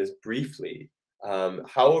mention this briefly,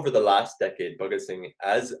 how over the last decade, Bhagat Singh,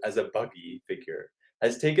 as a buggy figure,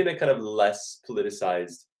 has taken a kind of less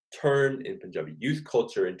politicized turn in Punjabi youth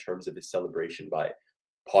culture in terms of his celebration by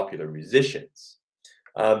popular musicians.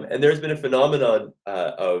 And there's been a phenomenon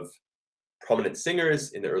of prominent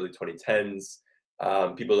singers in the early 2010s,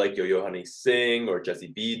 people like Yo-Yo Honey Singh or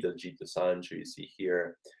Jazzy B, Diljit Dosanjh, who you see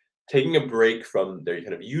here, taking a break from their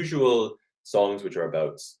kind of usual songs, which are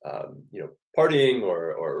about partying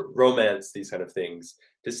or romance, these kind of things,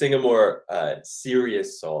 to sing a more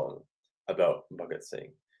serious song about Bhagat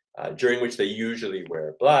Singh, during which they usually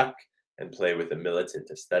wear black and play with a militant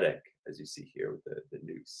aesthetic, as you see here with the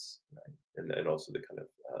noose, right? And also the kind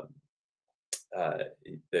of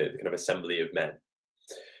assembly of men.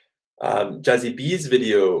 Jazzy B's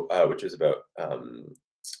video, which was about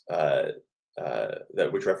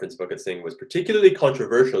which referenced Bhagat Singh, was particularly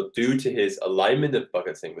controversial due to his alignment of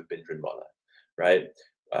Bhagat Singh with Bhindranwala, right?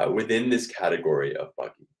 Within this category of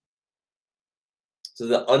buggy. So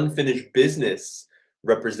the unfinished business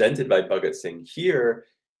represented by Bhagat Singh here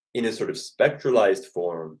in a sort of spectralized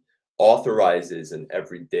form authorizes an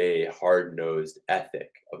everyday hard-nosed ethic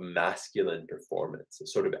of masculine performance, a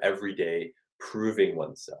sort of everyday proving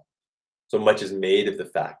oneself. So much is made of the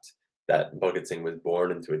fact that Bhagat Singh was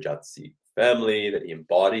born into a Jat Sikh family, that he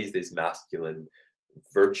embodies these masculine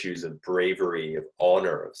virtues of bravery, of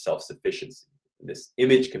honor, of self-sufficiency. This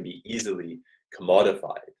image can be easily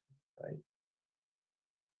commodified, right?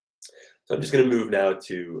 So I'm just going to move now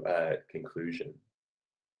to conclusion.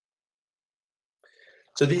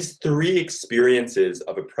 So these three experiences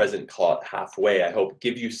of a present caught halfway, I hope,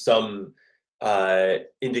 give you some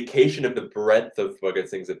indication of the breadth of Bhagat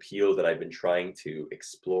Singh's appeal that I've been trying to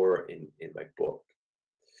explore in my book.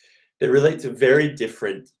 They relate to very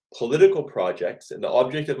different political projects, and the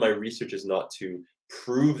object of my research is not to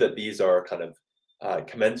prove that these are kind of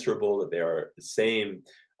commensurable, that they are the same.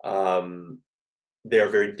 They are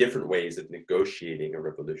very different ways of negotiating a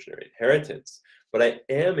revolutionary inheritance. But I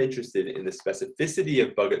am interested in the specificity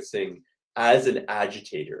of Bhagat Singh as an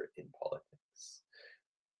agitator in politics.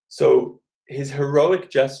 So his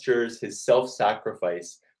heroic gestures, his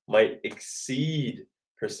self-sacrifice might exceed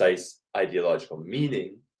precise ideological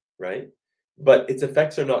meaning, right? But its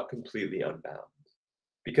effects are not completely unbound.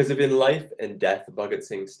 Because if in life and death, Bhagat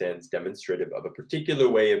Singh stands demonstrative of a particular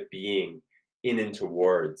way of being in and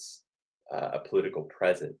towards a political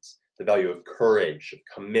presence, the value of courage, of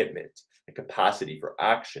commitment, and capacity for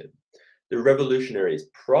action. The revolutionary's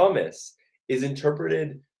promise is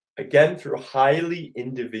interpreted, again, through highly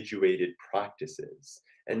individuated practices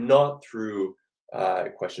and not through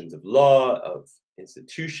questions of law, of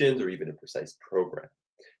institutions, or even a precise program.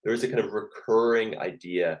 There is a kind of recurring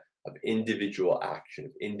idea of individual action,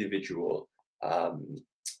 of individual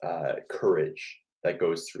courage that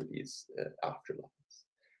goes through these afterlives.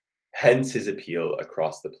 Hence his appeal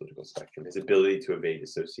across the political spectrum, his ability to evade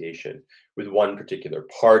association with one particular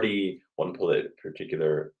party, one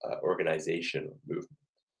particular organization or movement.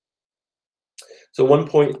 So one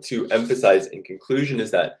point to emphasize in conclusion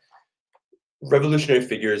is that revolutionary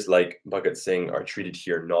figures like Bhagat Singh are treated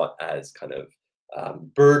here not as kind of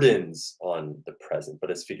burdens on the present, but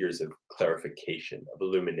as figures of clarification, of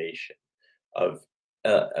illumination, of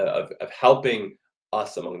helping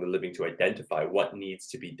us among the living to identify what needs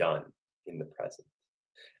to be done in the present.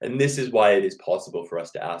 And this is why it is possible for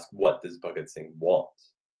us to ask, what does Bhagat Singh want?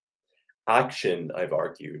 Action, I've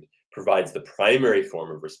argued, provides the primary form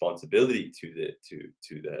of responsibility to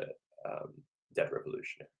the dead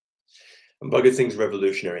revolutionary. And Bhagat Singh's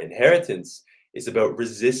revolutionary inheritance is about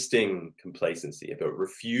resisting complacency, about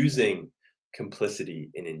refusing complicity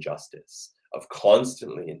in injustice, of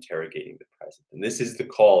constantly interrogating the present. And this is the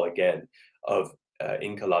call, again, of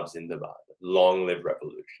Inquilab Zindabad, long live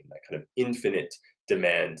revolution, that kind of infinite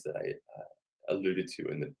demand that I alluded to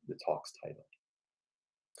in the talk's title.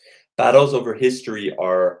 Battles over history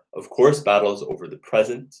are, of course, battles over the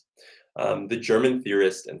present. The German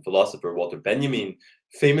theorist and philosopher Walter Benjamin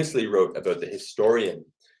famously wrote about the historian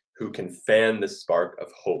who can fan the spark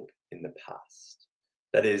of hope in the past.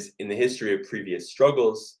 That is, in the history of previous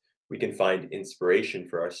struggles, we can find inspiration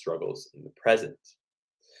for our struggles in the present.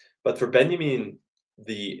 But for Benjamin,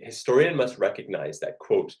 the historian must recognize that,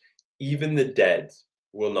 quote, even the dead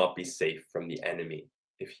will not be safe from the enemy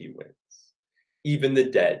if he wins. Even the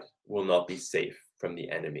dead will not be safe from the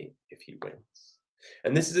enemy if he wins.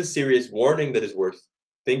 And this is a serious warning that is worth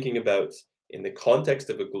thinking about in the context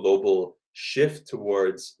of a global shift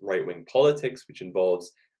towards right-wing politics, which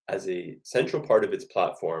involves, as a central part of its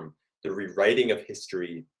platform, the rewriting of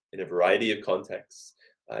history in a variety of contexts,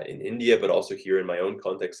 in India, but also here in my own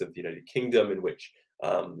context of the United Kingdom, in which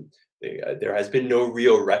there has been no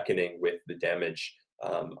real reckoning with the damage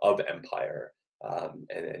of empire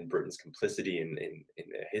and Britain's complicity in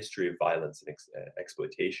a history of violence and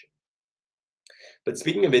exploitation. But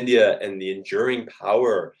speaking of India and the enduring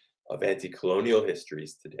power of anti-colonial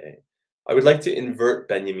histories today, I would like to invert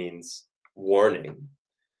Benjamin's warning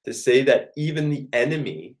to say that even the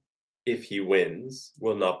enemy, if he wins,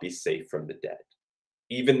 will not be safe from the dead.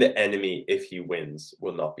 Even the enemy, if he wins,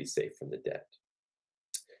 will not be safe from the dead.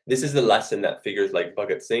 This is the lesson that figures like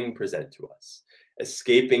Bhagat Singh present to us.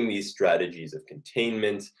 Escaping these strategies of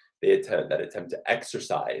containment, that attempt to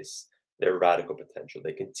exercise their radical potential.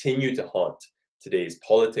 They continue to haunt today's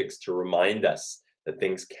politics to remind us that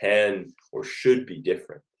things can or should be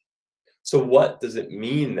different. So what does it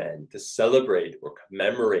mean then to celebrate or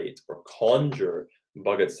commemorate or conjure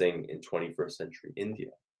Bhagat Singh in 21st century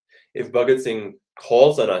India? If Bhagat Singh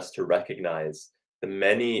calls on us to recognize that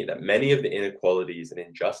many of the inequalities and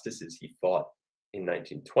injustices he fought in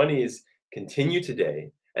 1920s continue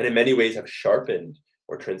today and in many ways have sharpened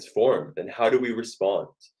or transformed, then how do we respond?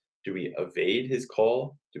 Do we evade his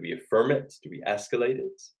call? Do we affirm it? Do we escalate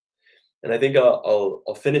it? And I think I'll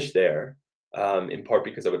finish there, in part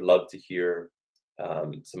because I would love to hear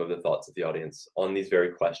some of the thoughts of the audience on these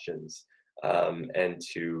very questions, and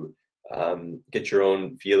to get your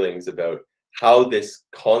own feelings about how this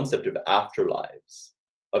concept of afterlives,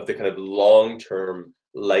 of the kind of long-term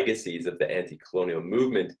legacies of the anti-colonial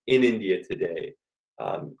movement in India today,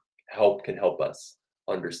 can help us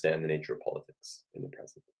understand the nature of politics in the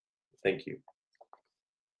present. Thank you.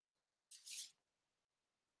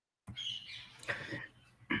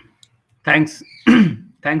 Thanks.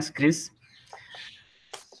 Thanks, Chris.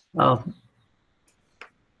 Now,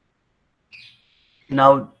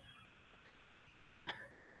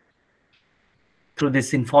 through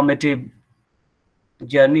this informative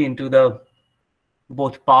journey into the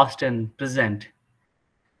both past and present,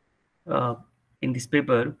 in this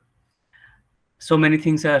paper, so many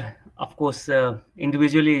things are, of course,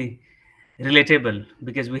 individually relatable,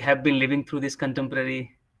 because we have been living through this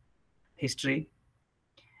contemporary history,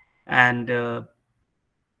 and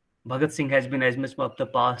Bhagat Singh has been as much of the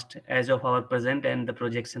past as of our present and the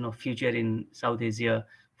projection of future in South Asia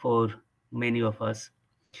for many of us.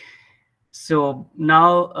 So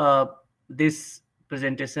now this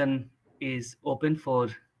presentation is open for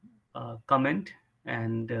comment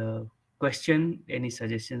and question, any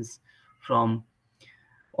suggestions from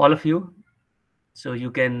all of you. So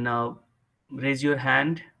you can now raise your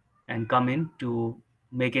hand and come in to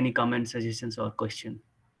make any comment, suggestions, or question.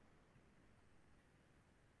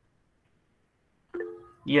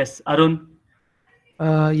 Yes, Arun.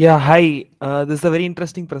 Yeah, hi. This is a very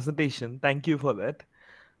interesting presentation. Thank you for that.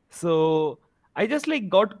 So I just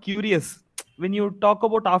got curious when you talk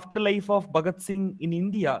about afterlife of Bhagat Singh in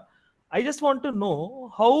India. I just want to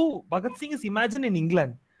know how Bhagat Singh is imagined in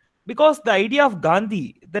England, because the idea of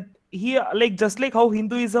Gandhi, that he just like how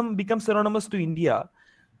Hinduism becomes synonymous to India,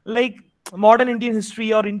 like modern Indian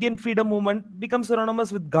history or Indian freedom movement becomes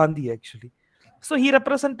synonymous with Gandhi actually. So he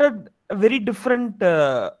represented a very different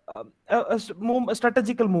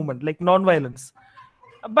strategical movement, like non-violence.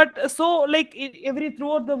 But so every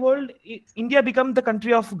throughout the world, India became the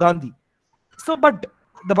country of Gandhi. So but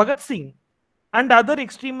the Bhagat Singh and other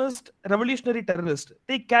extremist revolutionary terrorists,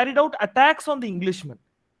 they carried out attacks on the Englishmen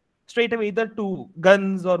straight away, either to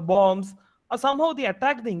guns or bombs, or somehow they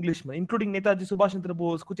attacked the Englishmen, including Netaji Subhash Chandra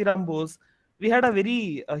Bose, Kutiram Bose. We had a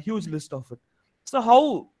very huge list of it. So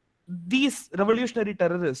how these revolutionary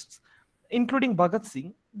terrorists, including Bhagat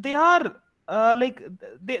Singh, they are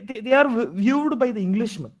they are viewed by the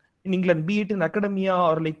Englishmen in England, be it in academia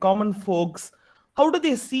or like common folks. How do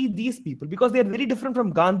they see these people? Because they are very different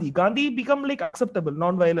from Gandhi. Gandhi become like acceptable,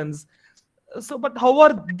 non-violence. So, but how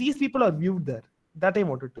are these people are viewed there? That I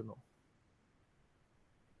wanted to know.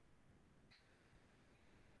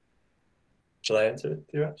 Shall I answer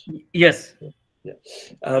it, Dhiraj? Yes. Yeah.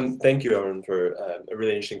 Thank you, Aaron, for a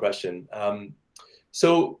really interesting question.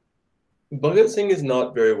 So Bhagat Singh is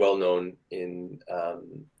not very well known in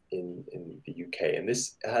the UK, and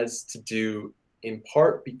this has to do in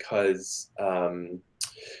part because kind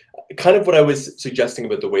of what I was suggesting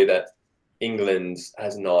about the way that England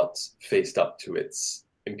has not faced up to its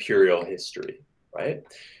imperial history, right?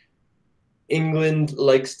 England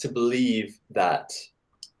likes to believe that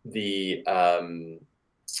the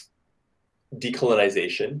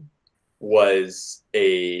decolonization was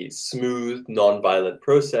a smooth, non-violent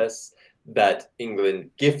process that England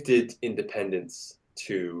gifted independence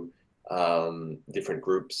to different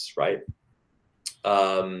groups, right?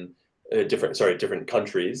 Different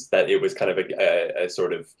countries, that it was kind of a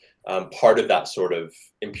sort of part of that sort of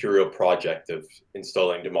imperial project of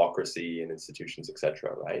installing democracy and institutions,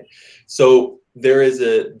 etc., right? So there is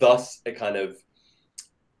thus a kind of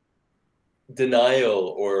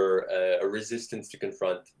denial or a resistance to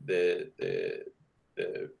confront the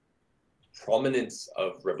prominence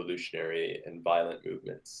of revolutionary and violent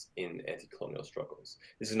movements in anti-colonial struggles.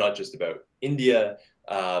 This is not just about India.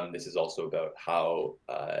 This is also about how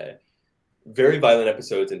very violent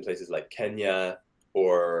episodes in places like Kenya,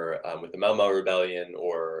 or with the Mau Mau rebellion,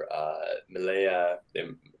 or Malaya,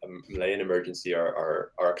 the Malayan emergency,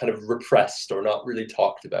 are kind of repressed or not really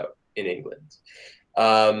talked about in England.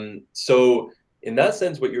 So in that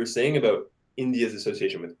sense, what you're saying about India's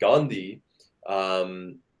association with Gandhi,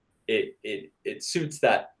 it suits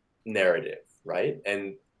that narrative, right?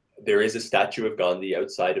 And there is a statue of Gandhi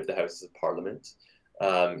outside of the Houses of Parliament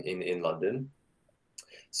in London.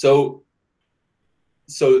 So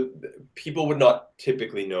people would not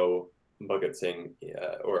typically know Bhagat Singh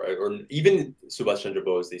or even Subhash Chandra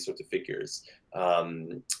Bose, these sorts of figures,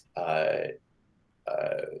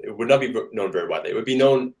 it would not be known very widely. It would be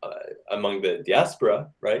known among the diaspora,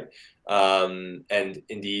 right? And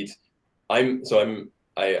indeed, I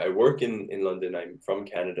work in London. I'm from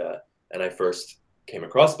Canada, and I first came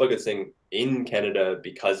across Bhagat Singh in Canada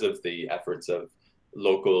because of the efforts of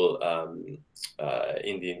local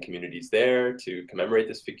Indian communities there to commemorate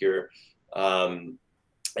this figure. And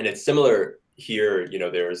it's similar here. You know,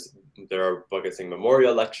 there are Bhagat Singh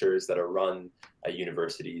memorial lectures that are run at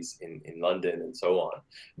universities in London and so on.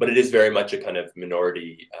 But it is very much a kind of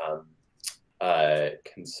minority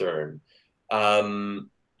concern.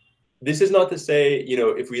 This is not to say, you know,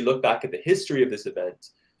 if we look back at the history of this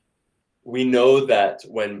event, we know that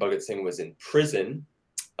when Bhagat Singh was in prison,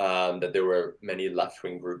 that there were many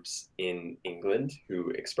left-wing groups in England who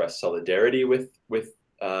expressed solidarity with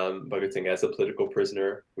Bhagat Singh as a political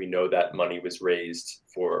prisoner. We know that money was raised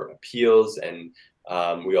for appeals, and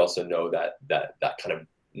we also know that kind of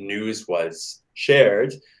news was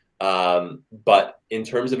shared. But in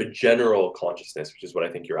terms of a general consciousness, which is what I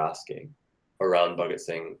think you're asking, around Bhagat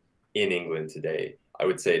Singh in England today, I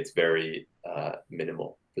would say it's very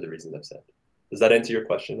minimal for the reasons I've said. Does that answer your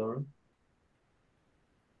question, Lauren?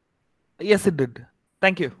 Yes, it did.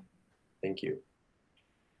 Thank you. Thank you.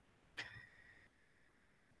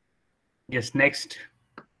 Yes, next.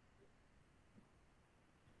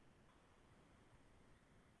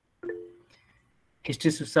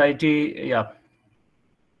 History Society, yeah.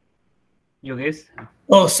 Yogesh?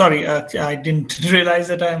 Oh, sorry, I didn't realize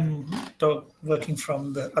that I'm working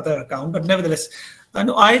from the other account, but nevertheless,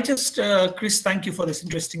 no, I just, Chris, thank you for this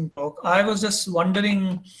interesting talk. I was just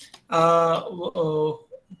wondering,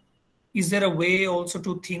 is there a way also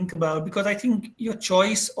to think about, because I think your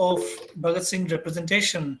choice of Bhagat Singh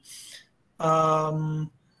representation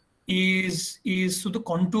is to the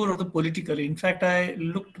contour of the political. In fact, I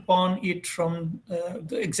looked upon it from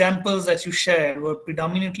the examples that you shared were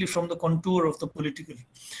predominantly from the contour of the political.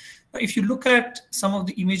 If you look at some of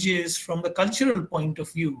the images from the cultural point of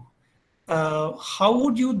view, how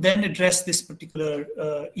would you then address this particular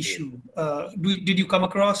issue? Did you come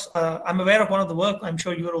across, I'm aware of one of the work, I'm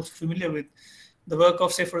sure you are also familiar with, the work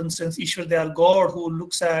of, say, for instance, Ishwar Dayal Gaur, who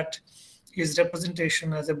looks at his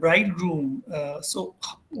representation as a bridegroom. So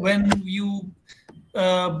when you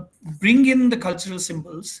bring in the cultural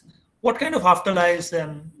symbols, what kind of afterlives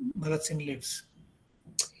then Bhagat Singh lives?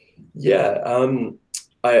 Yeah,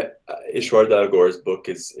 Ishwar Dayal Gaur's book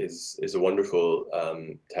is a wonderful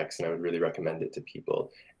text, and I would really recommend it to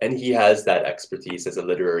people. And he has that expertise as a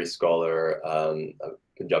literary scholar of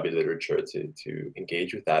Punjabi literature to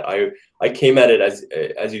engage with that. I came at it,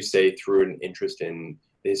 as you say, through an interest in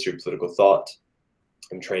the history of political thought.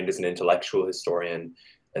 I'm trained as an intellectual historian,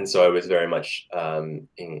 and so I was very much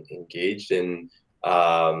engaged in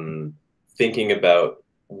thinking about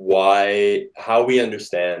how we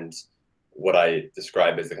understand what I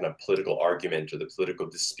describe as the kind of political argument or the political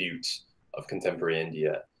dispute of contemporary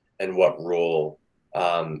India, and what role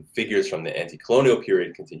figures from the anti-colonial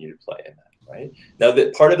period continue to play in that. Right now,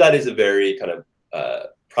 part of that is a very kind of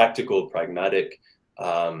practical, pragmatic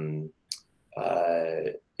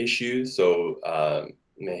issue. So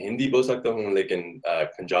मैं हिंदी बोल सकता हूँ, लेकिन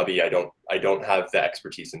Punjabi, I don't have the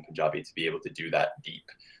expertise in Punjabi to be able to do that deep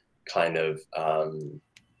kind of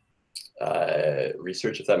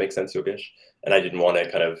research, if that makes sense, Yogesh. And I didn't want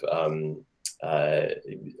to kind of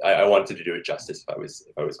I wanted to do it justice if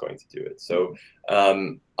I was going to do it. So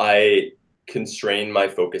I constrained my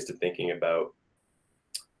focus to thinking about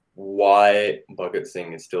why Bhagat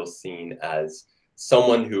Singh is still seen as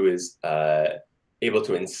someone who is able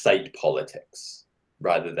to incite politics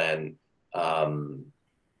rather than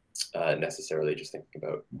necessarily just thinking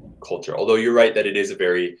about culture. Although you're right that it is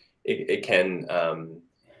it can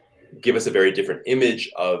give us a very different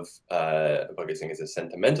image of Bhagat Singh as a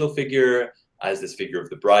sentimental figure, as this figure of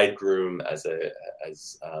the bridegroom, as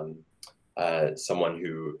someone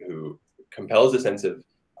who compels a sense of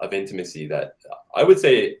intimacy that I would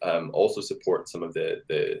say also supports some of the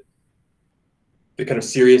kind of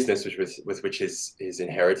seriousness with which his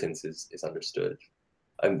inheritance is understood.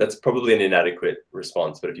 And that's probably an inadequate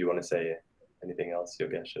response, but if you want to say anything else,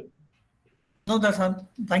 Yogesh. No, that's not.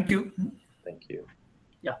 Thank you. Thank you.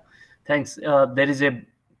 Yeah, thanks. There is a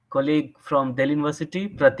colleague from Delhi University,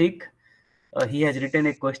 Pratik. He has written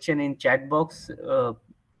a question in chat box.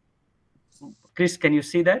 Chris, can you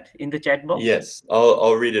see that in the chat box? Yes,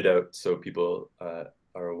 I'll read it out so people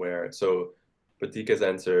are aware. So Pratik has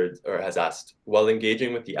answered or has asked, while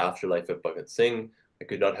engaging with the afterlife of Bhagat Singh, I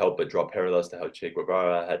could not help but draw parallels to how Che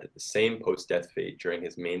Guevara had the same post-death fate during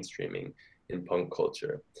his mainstreaming in punk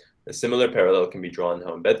culture. A similar parallel can be drawn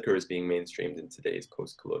how Ambedkar is being mainstreamed in today's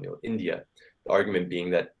post-colonial India. The argument being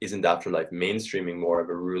that isn't afterlife mainstreaming more of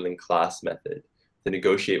a ruling class method to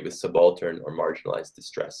negotiate with subaltern or marginalized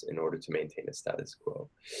distress in order to maintain a status quo?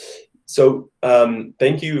 So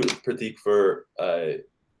thank you, Pratik, for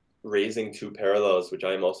raising two parallels, which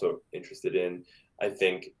I'm also interested in. I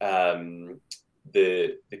think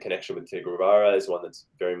the connection with Che Guevara is one that's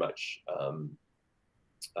very much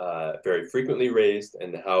very frequently raised,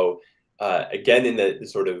 and how again in the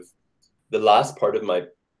sort of the last part of my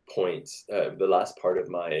point, the last part of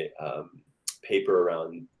my paper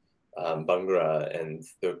around Bhangra and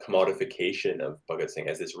the commodification of Bhagat Singh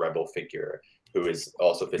as this rebel figure who is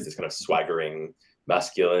also fits this kind of swaggering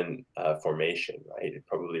masculine formation, right? It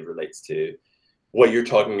probably relates to what you're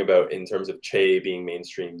talking about in terms of Che being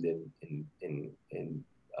mainstreamed in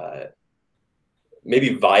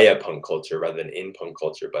maybe via punk culture rather than in punk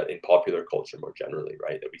culture, but in popular culture more generally,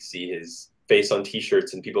 right? That we see his face on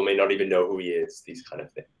t-shirts and people may not even know who he is, these kind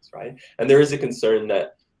of things, right? And there is a concern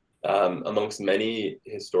that amongst many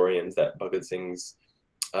historians that Bhagat Singh's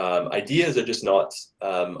ideas are just not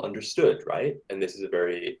understood, right? And this is a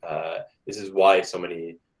very, this is why so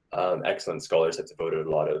many excellent scholars have devoted a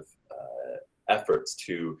lot of efforts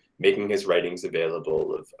to making his writings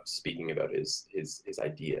available, of speaking about his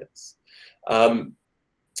ideas.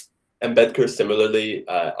 Ambedkar, similarly,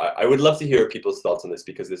 I would love to hear people's thoughts on this,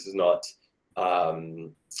 because this is not,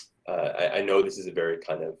 I know this is a very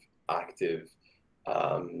kind of active,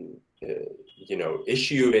 you know,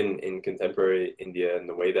 issue in contemporary India, and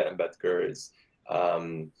the way that Ambedkar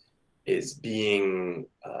is being,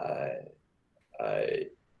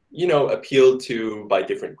 you know, appealed to by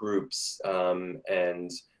different groups,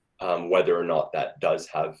 and whether or not that does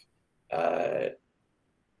have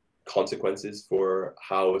consequences for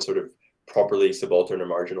how a sort of properly subaltern or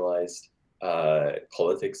marginalized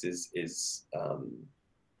politics is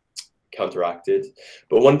counteracted.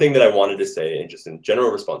 But one thing that I wanted to say, and just in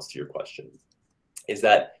general response to your question, is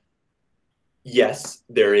that yes,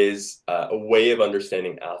 there is a way of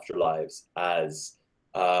understanding afterlives as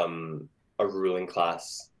a ruling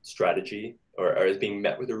class strategy, or as being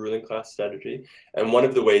met with a ruling class strategy. And one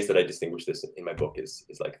of the ways that I distinguish this in my book is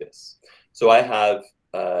like this. So I have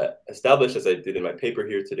established, as I did in my paper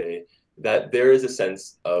here today, that there is a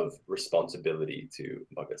sense of responsibility to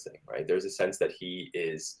Bhagat Singh, right? There's a sense that he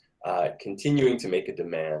is continuing to make a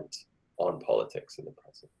demand on politics in the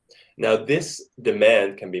present. Now, this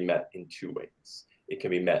demand can be met in two ways. It can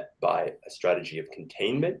be met by a strategy of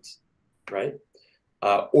containment, right?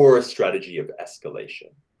 Or a strategy of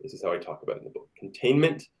escalation. This is how I talk about it in the book: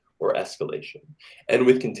 containment or escalation. And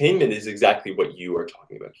with containment is exactly what you are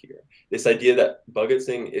talking about here. This idea that Bhagat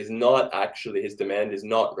Singh is not actually, his demand is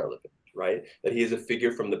not relevant, right? That he is a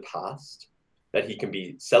figure from the past, that he can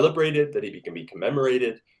be celebrated, that he can be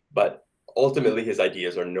commemorated, but ultimately his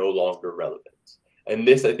ideas are no longer relevant. And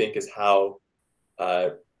this, I think, is how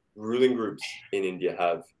ruling groups in India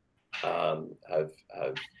have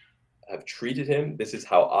treated him. This is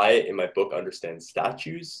how I, in my book, understand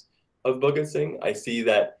statues of Bhagat Singh. I see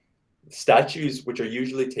that statues, which are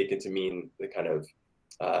usually taken to mean the kind of,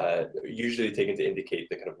 usually taken to indicate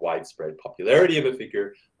the kind of widespread popularity of a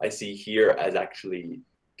figure, I see here as actually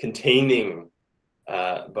containing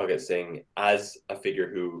Bhagat Singh as a figure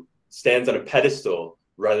who stands on a pedestal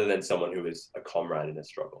rather than someone who is a comrade in a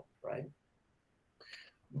struggle, right?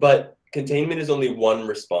 But containment is only one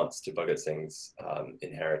response to Bhagat Singh's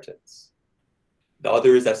inheritance. The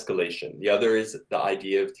other is escalation. The other is the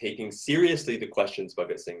idea of taking seriously the questions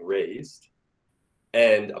Bhagat Singh raised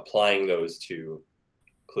and applying those to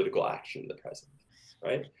political action in the present,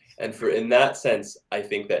 right? And in that sense, I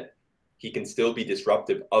think that he can still be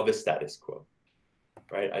disruptive of a status quo,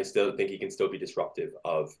 right? I still think he can still be disruptive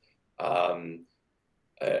of the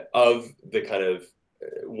kind of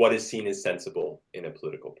what is seen as sensible in a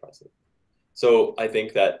political present. So I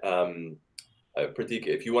think that Pratik,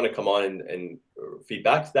 if you want to come on and feed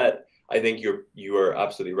back to that, I think you are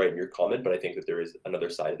absolutely right in your comment, but I think that there is another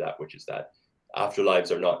side of that, which is that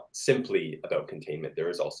afterlives are not simply about containment. There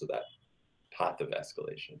is also that path of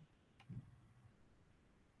escalation.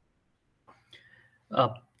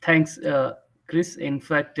 Thanks, Chris. In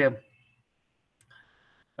fact, it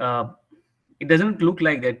doesn't look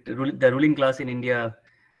like that the ruling class in India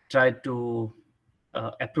tried to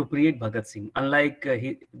appropriate Bhagat Singh, unlike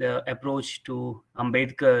the approach to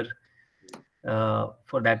Ambedkar,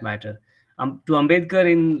 for that matter. To Ambedkar,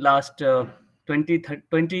 in last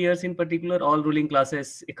 20 years in particular, all ruling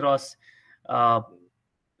classes across the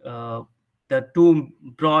the two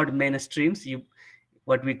broad mainstreams,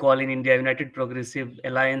 what we call in India United Progressive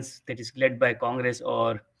Alliance, that is led by Congress,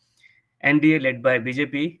 or NDA led by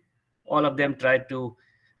BJP. All of them tried to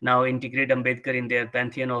now integrate Ambedkar in their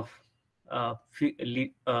pantheon of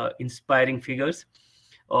inspiring figures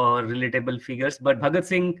or relatable figures. But Bhagat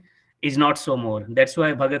Singh is not so more. That's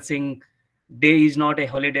why Bhagat Singh Day is not a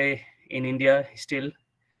holiday in India still,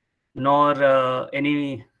 nor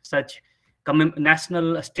any such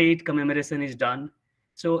national state commemoration is done.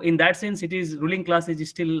 So in that sense, it is ruling class is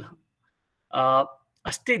still a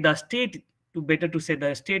state. The state, better to say,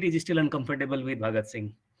 the state is still uncomfortable with Bhagat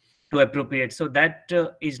Singh to appropriate. So that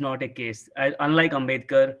is not a case, unlike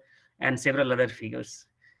Ambedkar and several other figures.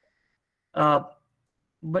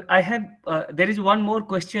 But I had there is one more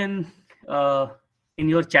question in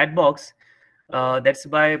your chat box. That's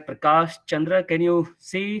by Prakash Chandra. Can you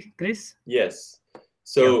see, Chris? Yes.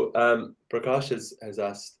 So Prakash has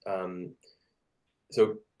asked, so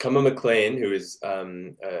Kama McLean, who is a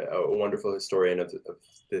wonderful historian of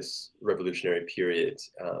this revolutionary period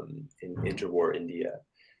in interwar India,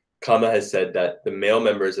 Kama has said that the male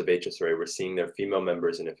members of HSRA were seeing their female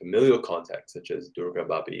members in a familial context, such as Durga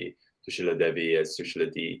Babi, Sushila Devi as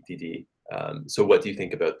Sushila Didi. So what do you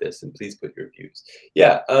think about this? And please put your views.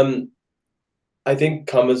 Yeah, I think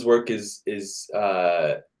Kama's work is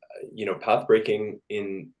path-breaking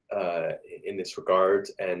in this regard,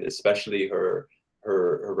 and especially her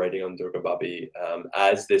writing on Durga Babi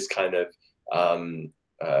as this kind of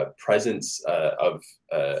presence of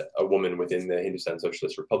a woman within the Hindustan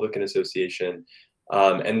Socialist Republican Association,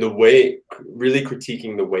 and the way, really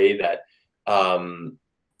critiquing the way that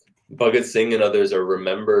Bhagat Singh and others are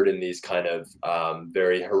remembered in these kind of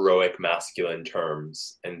very heroic masculine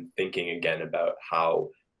terms, and thinking again about how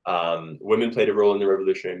women played a role in the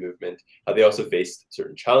revolutionary movement, how they also faced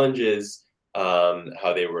certain challenges,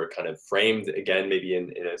 how they were kind of framed again, maybe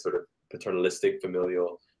in a sort of paternalistic,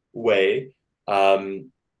 familial way.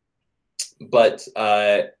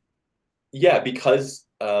 Yeah, because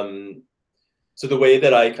so the way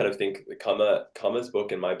that I kind of think Kama's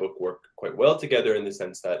book and my book work quite well together, in the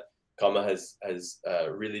sense that Kama has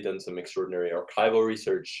really done some extraordinary archival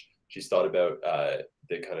research. She's thought about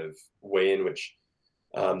the kind of way in which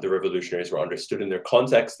the revolutionaries were understood in their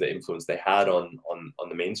context, the influence they had on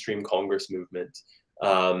the mainstream Congress movement.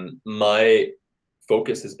 My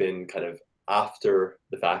focus has been kind of after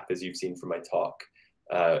the fact, as you've seen from my talk,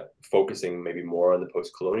 focusing maybe more on the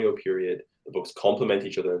post-colonial period. The books complement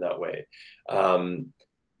each other in that way.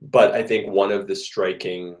 But I think one of the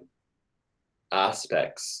striking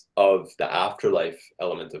aspects of the afterlife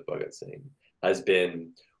element of Bhagat Singh has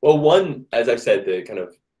been, well, one, as I said, the kind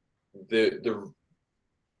of the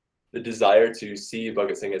desire to see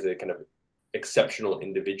Bhagat Singh as a kind of exceptional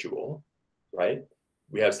individual, right?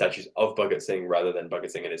 We have statues of Bhagat Singh rather than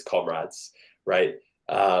Bhagat Singh and his comrades, right?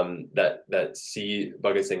 That see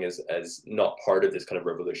Bhagat Singh as not part of this kind of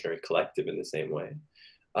revolutionary collective in the same way.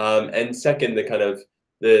 And second, the kind of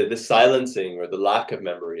the silencing or the lack of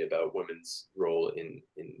memory about women's role in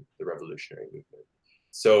the revolutionary movement.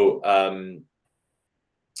 So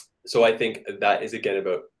so I think that is again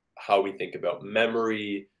about how we think about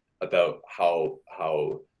memory, about how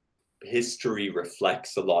history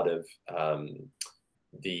reflects a lot of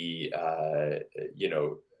the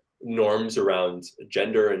norms around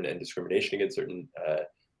gender and discrimination against certain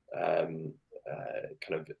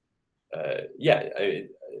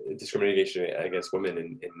discrimination against women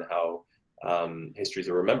in how histories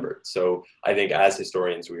are remembered. So I think as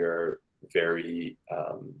historians, we are very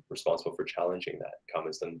responsible for challenging that.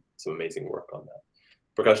 Kama's done some amazing work on that.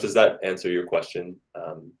 Prakash, does that answer your question?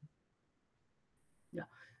 Yeah,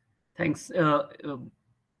 thanks.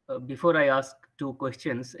 Before I ask two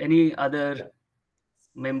questions, any other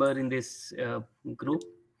member in this group?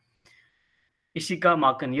 Ishika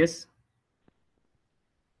Makan, yes?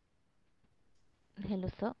 Hello,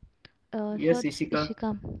 sir. Yes, Sir, this is Ishika. Ishika.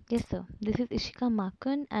 Yes, sir. This is Ishika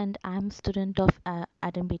Makan, and I'm a student of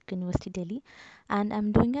Adam Bedkar University, Delhi, and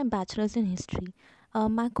I'm doing a bachelor's in history.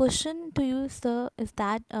 My question to you, sir, is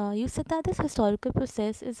that you said that this historical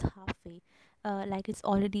process is halfway. Like it's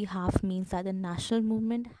already half, means that the national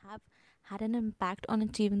movement have had an impact on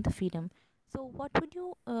achieving the freedom. So, what would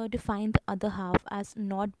you define the other half as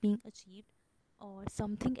not being achieved, or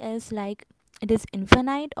something else like it is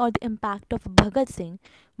infinite, or the impact of Bhagat Singh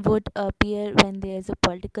would appear when there is a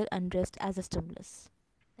political unrest as a stimulus?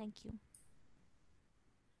 Thank you.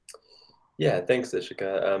 Yeah, thanks,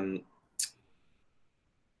 Ishika.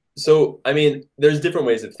 So, I mean, there's different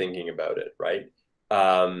ways of thinking about it, right?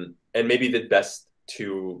 And maybe the best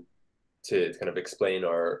to kind of explain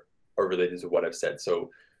are related to what I've said.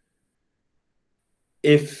 So,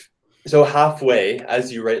 if so, halfway,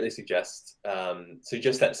 as you rightly suggest,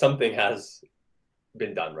 suggests that something has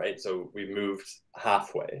been done, right? So we've moved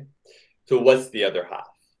halfway. So what's the other half?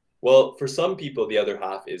 Well, for some people, the other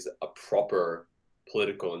half is a proper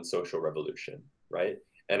political and social revolution, right?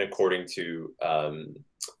 And according to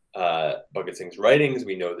Bhagat Singh's writings,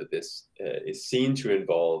 we know that this is seen to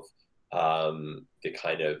involve the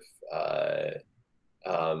kind of a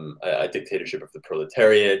dictatorship of the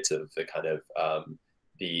proletariat, of the kind of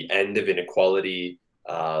the end of inequality,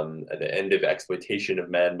 the end of exploitation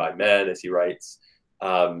of man by man, as he writes.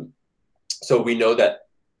 So we know that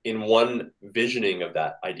in one visioning of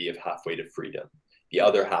that idea of halfway to freedom, the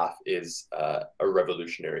other half is a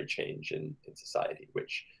revolutionary change in society,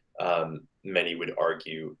 which many would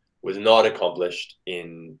argue was not accomplished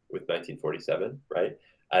with 1947, right?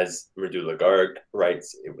 As Mridula Garg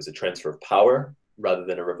writes, it was a transfer of power rather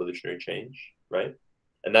than a revolutionary change, right?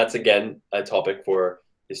 And that's, again, a topic for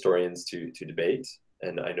historians to debate.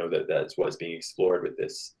 And I know that that's what's being explored with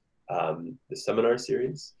this seminar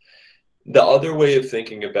series. The other way of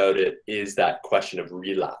thinking about it is that question of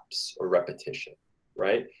relapse or repetition,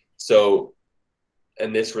 right? So,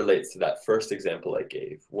 and this relates to that first example I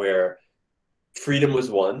gave, where freedom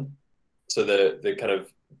was won. So the kind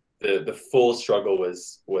of the full struggle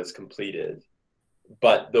was completed,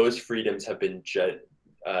 but those freedoms have been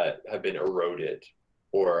eroded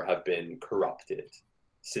or have been corrupted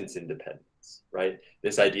since independence, right?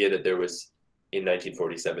 This idea that there was, in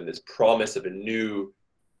 1947, this promise of a new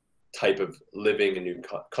type of living, a new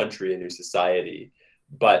country, a new society,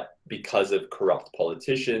 but because of corrupt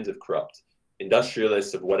politicians, of corrupt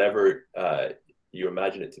industrialists, of whatever you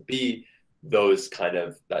imagine it to be,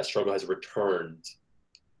 that struggle has returned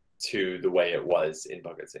to the way it was in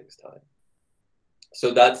Bhagat Singh's time.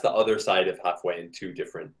 So that's the other side of halfway in two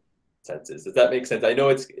different senses. Does that make sense? I know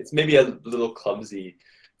it's maybe a little clumsy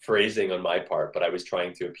phrasing on my part, but I was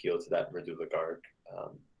trying to appeal to that Mridula Garg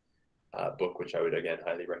book, which I would again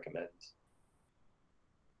highly recommend.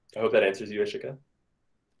 I hope that answers you, Ishika.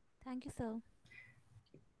 Thank you, sir.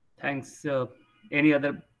 Thanks. Any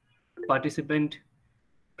other participant?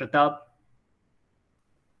 Pratap?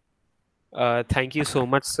 Thank you so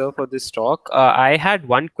much, sir, for this talk. I had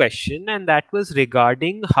one question, and that was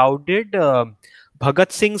regarding how did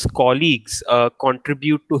Bhagat Singh's colleagues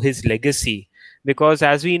contribute to his legacy? Because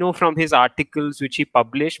as we know from his articles which he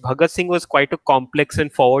published, Bhagat Singh was quite a complex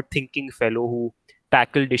and forward-thinking fellow who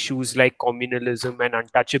tackled issues like communalism and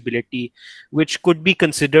untouchability, which could be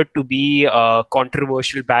considered to be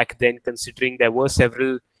controversial back then, considering there were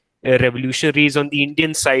several revolutionaries on the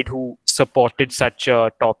Indian side who supported such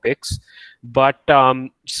topics. But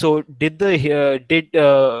so did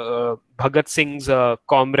Bhagat Singh's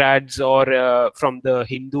comrades or from the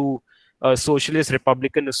Hindu Socialist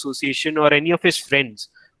Republican Association or any of his friends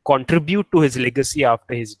contribute to his legacy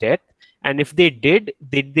after his death? And if they did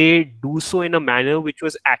they do so in a manner which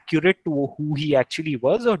was accurate to who he actually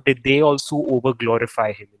was, or did they also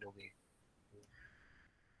over-glorify him in a way?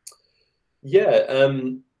 Yeah,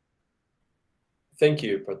 thank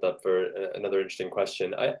you, Pratap, for another interesting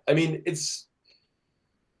question. I mean,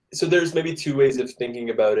 so there's maybe two ways of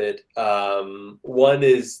thinking about it. One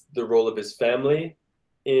is the role of his family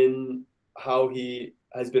in how he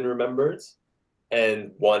has been remembered,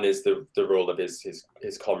 and one is the role of his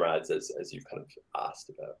comrades, as you kind of asked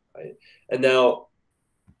about, right? And now,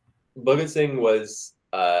 Bhagat Singh was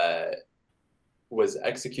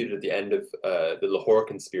executed at the end of the Lahore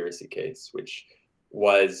conspiracy case, which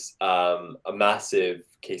was a massive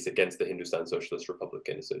case against the Hindustan Socialist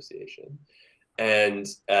Republican Association. And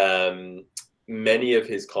many of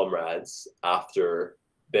his comrades, after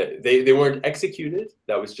they weren't executed,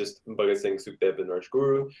 that was just Bhagat Singh, Sukhdev, and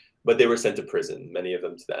Rajguru, but they were sent to prison, many of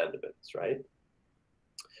them to the Andamans, right?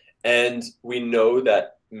 And we know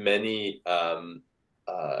that many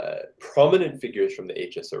prominent figures from the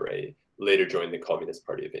HSRA later joined the Communist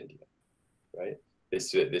Party of India, right?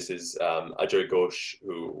 This is Ajoy Ghosh,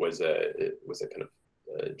 who was a kind of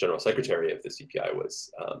general secretary of the CPI,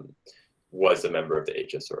 was a member of the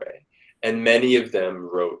HSRA, and many of them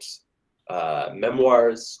wrote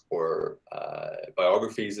memoirs or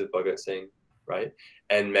biographies of Bhagat Singh, right?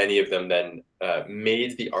 And many of them then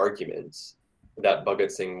made the argument that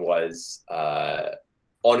Bhagat Singh was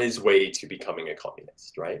on his way to becoming a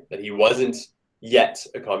communist, right? That he wasn't yet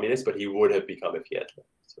a communist, but he would have become if he had lived,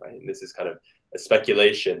 right? And this is kind of a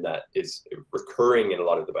speculation that is recurring in a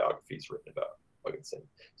lot of the biographies written about Bhagat Singh.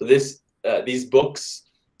 So these books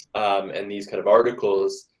and these kind of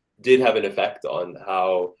articles did have an effect on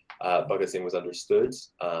how Bhagat Singh was understood,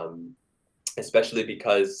 especially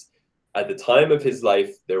because at the time of his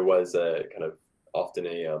life, there was a kind of often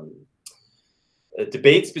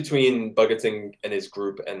debates between Bhagat Singh and his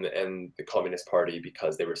group and the Communist Party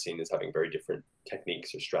because they were seen as having very different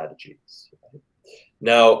techniques or strategies. Right?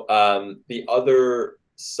 Now, the other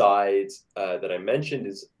side that I mentioned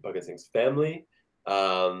is Bhagat Singh's family,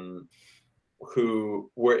 who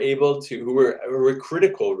were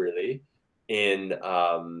critical really in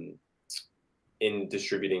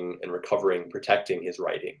distributing and recovering, protecting his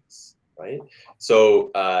writings. Right.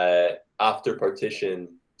 So after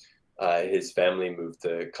partition, his family moved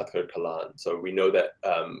to Khatkar Kalan. So we know that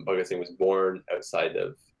Bhagat Singh was born outside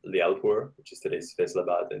of Lialpur, which is today's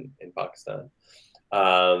Faisalabad in Pakistan.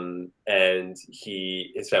 And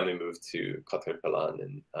his family moved to Khatkar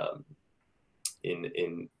Kalan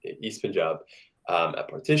in East Punjab. At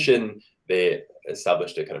partition, they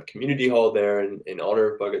established a kind of community hall there in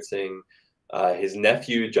honor of Bhagat Singh. His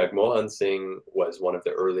nephew, Jagmohan Singh, was one of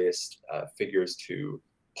the earliest figures to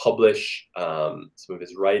publish some of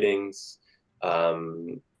his writings,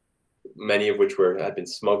 many of which had been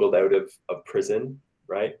smuggled out of prison,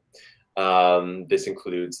 right? This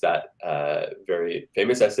includes that very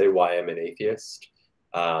famous essay, Why I'm an Atheist,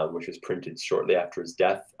 which was printed shortly after his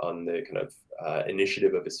death on the kind of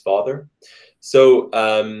initiative of his father. So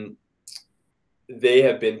they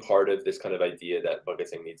have been part of this kind of idea that Bhagat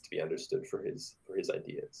Singh needs to be understood for his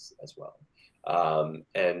ideas as well.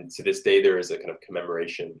 And to this day, there is a kind of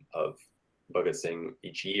commemoration of Bhagat Singh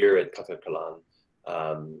each year at Khatkar Kalan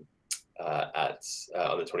on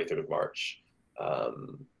the 23rd of March,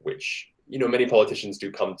 which many politicians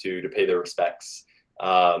do come to pay their respects,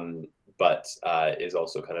 but is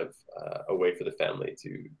also kind of a way for the family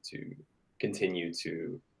to continue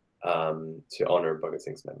to honor Bhagat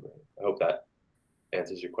Singh's memory. I hope that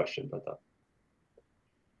answers your question, Bhagat.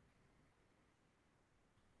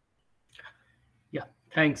 Yeah,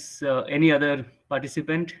 thanks. Any other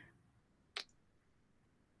participant?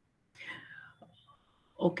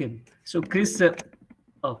 Okay, so Chris,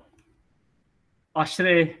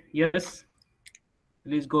 Ashray, yes,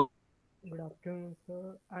 please go. Good afternoon,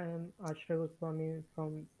 sir. I am Ashray Goswami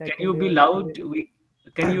from. Can you be loud?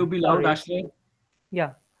 Can you be loud, Ashray?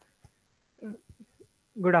 Yeah.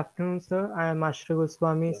 Good afternoon, sir. I am Ashray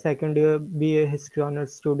Goswami, second year BA History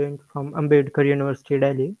Honours student from Ambedkar University,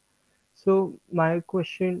 Delhi. So my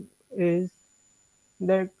question is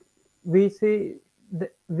that we say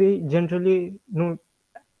that we generally know.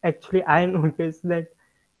 Actually, I noticed that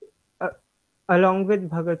along with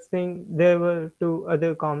Bhagat Singh, there were two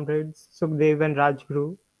other comrades, Sukhdev and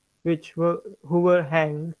Rajguru, who were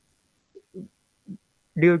hanged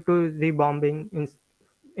due to the bombing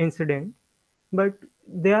incident, but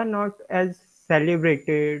they are not as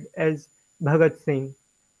celebrated as Bhagat Singh.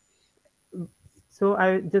 So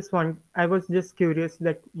I was just curious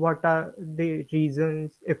that what are the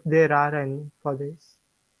reasons, if there are any, for this?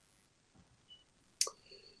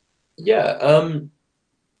 Yeah,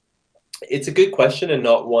 it's a good question and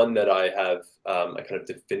not one that I have a kind of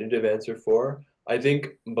definitive answer for. I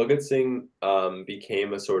think Bhagat Singh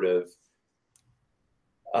became a sort of,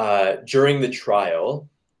 during the trial,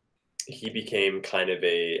 he became kind of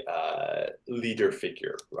a leader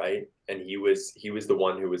figure, right? And he was the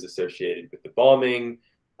one who was associated with the bombing.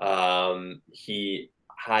 He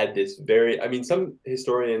had this some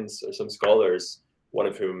historians or some scholars, one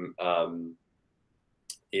of whom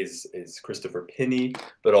is Christopher Pinney,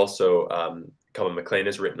 but also Colin McLean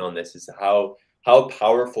has written on this, is how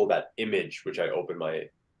powerful that image, which I opened my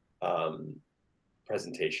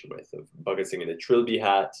presentation with, of Bhagat Singh in a trilby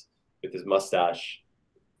hat with his mustache,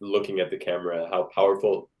 looking at the camera, how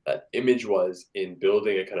powerful that image was in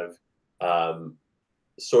building a kind of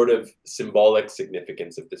sort of symbolic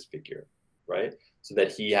significance of this figure, right? So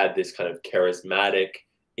that he had this kind of charismatic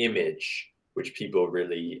image, which people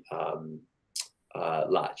really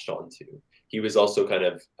latched onto. He was also kind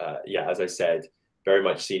of, as I said, very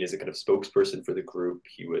much seen as a kind of spokesperson for the group.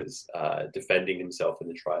 He was defending himself in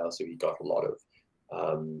the trial, so he got a lot of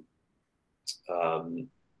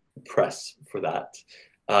press for that.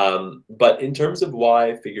 But in terms of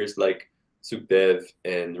why figures like Sukhdev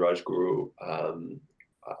and Rajguru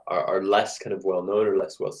are less kind of well known or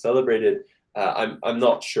less well celebrated, I'm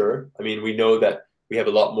not sure. I mean, we know that we have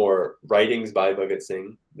a lot more writings by Bhagat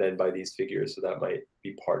Singh than by these figures, so that might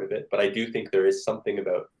be part of it. But I do think there is something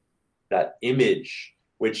about that image,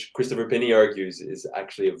 which Christopher Pinney argues is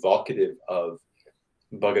actually evocative of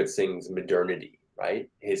Bhagat Singh's modernity, right?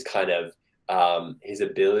 His kind of his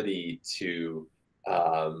ability to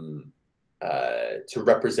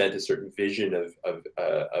represent a certain vision of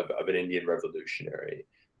an Indian revolutionary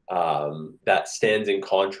that stands in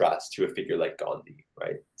contrast to a figure like Gandhi,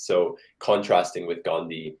 right? So contrasting with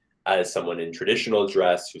Gandhi, as someone in traditional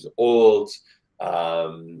dress who's old,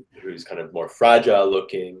 who's kind of more fragile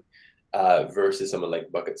looking, versus someone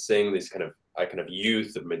like Bhagat Singh, this kind of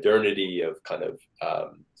youth, of modernity, of kind of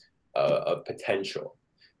potential.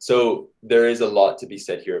 So there is a lot to be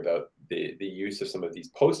said here about the use of some of these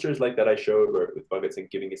posters like that I showed, where with Bhagat Singh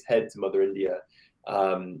giving his head to Mother India,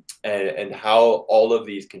 and how all of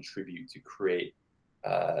these contribute to create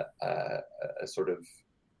a sort of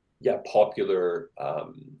popular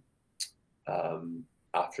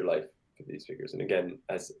afterlife for these figures. And again,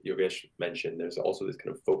 as Yogesh mentioned, there's also this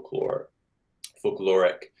kind of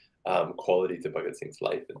folkloric quality to Bhagat Singh's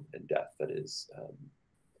life and death that is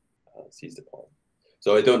seized upon.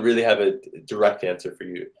 So I don't really have a direct answer for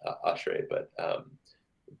you, Ashray,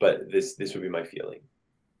 but this would be my feeling.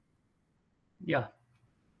 Yeah,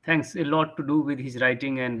 thanks. A lot to do with his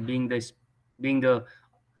writing and being the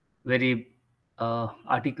very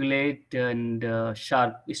articulate and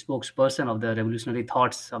sharp spokesperson of the revolutionary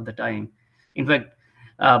thoughts of the time. In fact,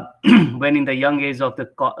 when in the young age of the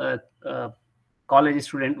college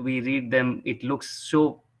student, we read them, it looks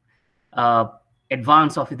so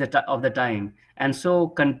advanced of the time, and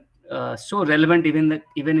so relevant even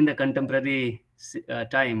in the contemporary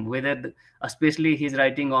time. Whether especially his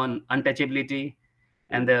writing on untouchability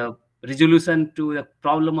and the resolution to the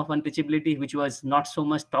problem of untouchability, which was not so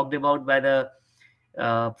much talked about by the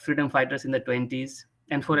freedom fighters in the 20s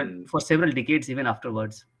and for several decades even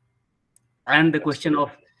afterwards. And the question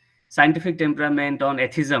of scientific temperament on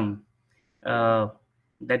atheism,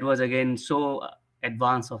 that was again so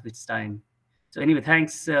advanced of its time. So anyway,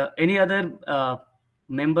 thanks. Any other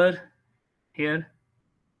member here?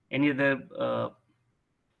 Any other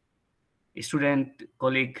student,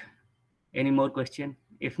 colleague? Any more question?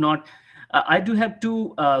 If not, I do have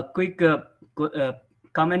two quick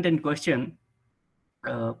comment and question.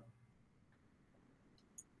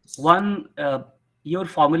 One, your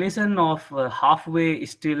formulation of halfway,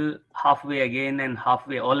 still, halfway again, and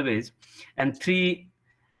halfway always, and three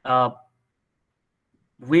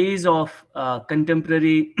ways of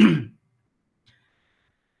contemporary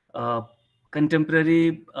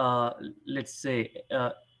let's say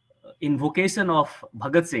invocation of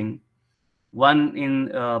Bhagat Singh. One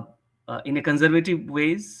in a conservative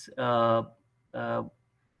ways, the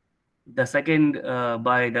second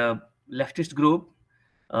by the leftist group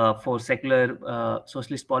for secular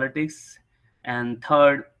socialist politics, and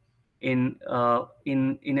third in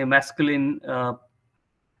a masculine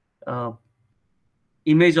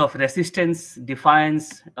image of resistance,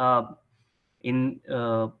 defiance in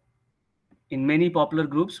many popular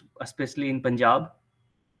groups, especially in Punjab.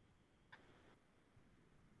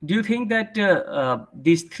 Do you think that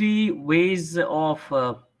these three ways of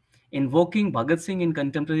invoking Bhagat Singh in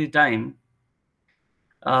contemporary time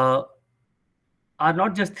are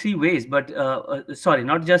not just three ways, but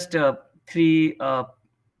not just three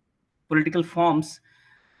political forms,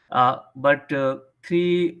 but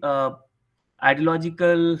three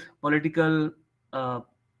ideological, political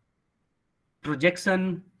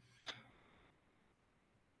projection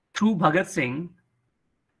through Bhagat Singh,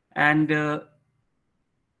 and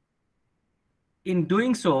in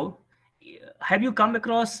doing so, have you come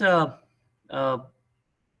across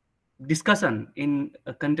discussion in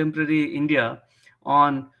contemporary India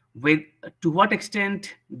on to what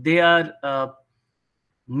extent they are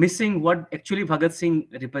missing what actually Bhagat Singh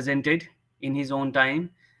represented in his own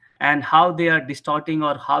time, and how they are distorting,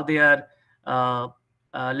 or how they are,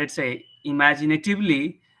 let's say,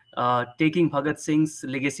 imaginatively taking Bhagat Singh's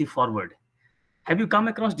legacy forward? Have you come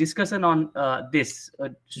across discussion on this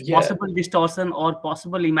possible distortion or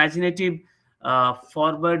possible imaginative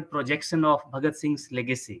forward projection of Bhagat Singh's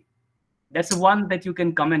legacy? That's one that you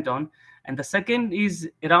can comment on. And the second is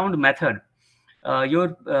around method. Your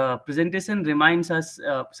presentation reminds us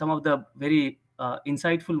some of the very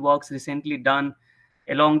insightful works recently done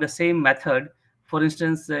along the same method. For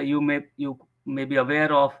instance, you may be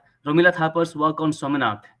aware of Romila Thapar's work on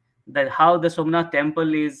Somnath, that how the Somnath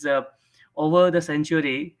temple is over the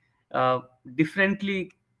century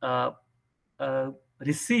differently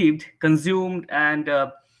received, consumed, and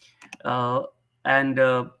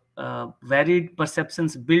varied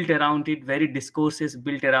perceptions built around it, varied discourses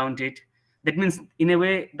built around it. That means, in a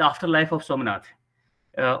way, the afterlife of Somnath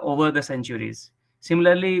over the centuries.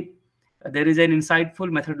 Similarly, there is an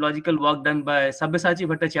insightful methodological work done by Sabyasachi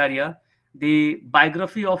Bhattacharya, the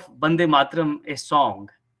biography of Bande Matram, a song,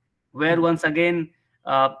 where once again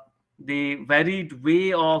the varied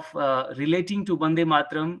way of relating to Bande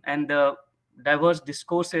Matram and the diverse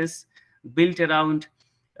discourses built around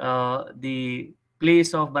the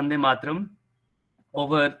place of Bande Matram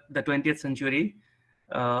over the 20th century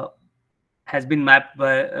has been mapped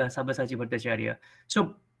by Sabyasachi Bhattacharya.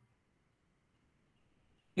 So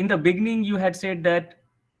in the beginning, you had said that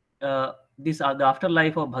the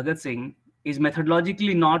afterlife of Bhagat Singh is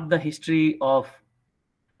methodologically not the history of,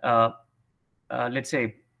 let's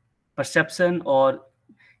say, perception or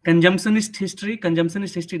consumptionist history,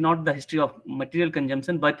 not the history of material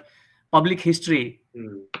consumption, but public history,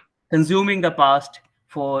 consuming the past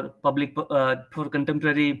for public, for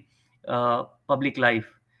contemporary public life.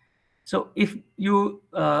 So if you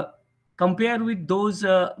compare with those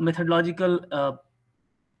methodological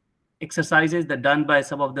exercises that done by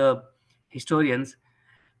some of the historians,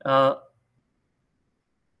 can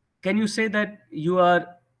you say that you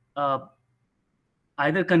are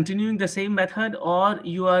either continuing the same method, or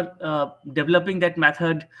you are developing that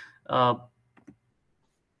method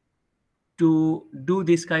to do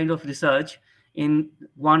this kind of research in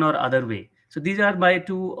one or other way? So these are my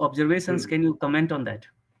two observations. Can you comment on that?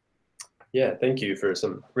 Yeah, thank you for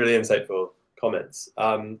some really insightful comments.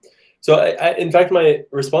 So in fact, my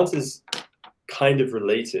response is kind of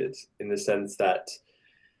related in the sense that,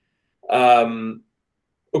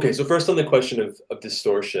 okay, so first on the question of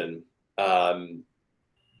distortion,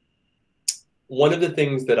 one of the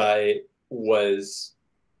things that I was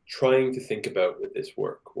trying to think about with this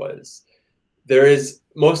work was, there is,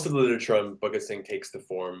 most of the literature on Bhagat Singh takes the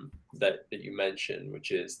form that you mentioned,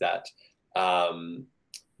 which is that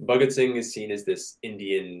Bhagat Singh is seen as this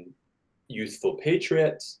Indian youthful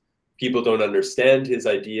patriot. People don't understand his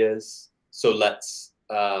ideas, so let's,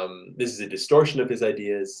 this is a distortion of his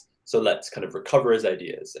ideas, so let's kind of recover his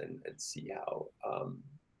ideas and see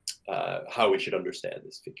how we should understand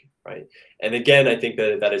this figure, right? And again, I think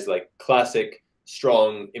that that is like classic,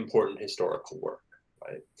 strong, important historical work,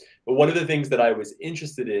 right? But one of the things that I was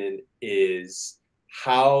interested in is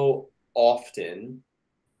how often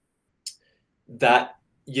that,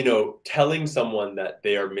 you know, telling someone that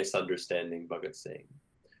they are misunderstanding Bhagat Singh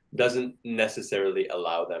doesn't necessarily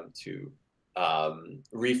allow them to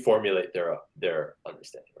reformulate their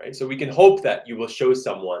understanding, right? So we can hope that you will show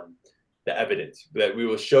someone the evidence, that we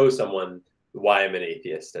will show someone why I'm an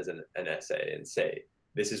atheist as an essay and say,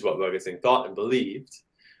 this is what Bhagat Singh thought and believed.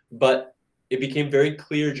 But it became very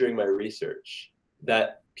clear during my research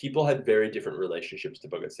that people had very different relationships to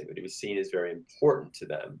Bhagat Singh, that he was seen as very important to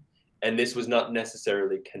them. And this was not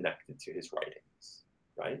necessarily connected to his writings,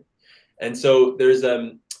 right? And so there's,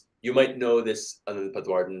 you might know this Anand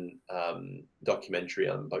Padwardhan documentary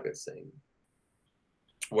on Bhagat Singh,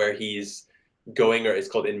 where he's going, or it's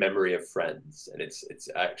called In Memory of Friends, and it's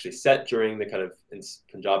actually set during the kind of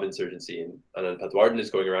Punjab insurgency, and Anand Padwardhan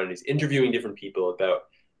is going around and he's interviewing different people about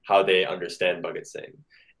how they understand Bhagat Singh,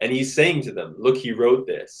 and he's saying to them, look, he wrote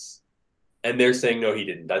this, and they're saying, no, he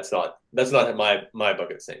didn't, that's not my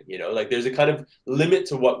Bhagat Singh, you know, like there's a kind of limit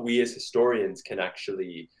to what we as historians can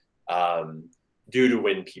actually do to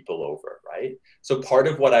win people over, right? So part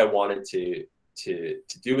of what I wanted to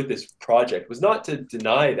do with this project was not to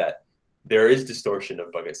deny that there is distortion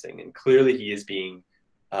of Bhagat Singh, and clearly he is being,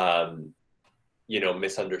 you know,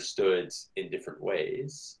 misunderstood in different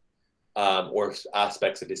ways, or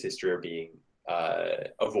aspects of his history are being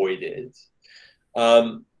avoided.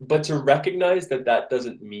 But to recognize that that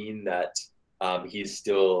doesn't mean that he's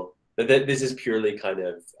still, that this is purely kind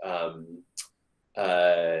of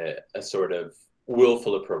a sort of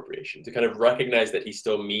willful appropriation, to kind of recognize that he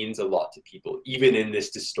still means a lot to people, even in this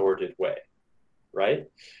distorted way, right?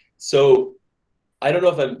 So I don't know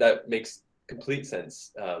if that makes complete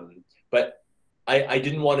sense, but I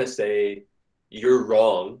didn't want to say you're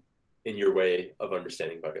wrong in your way of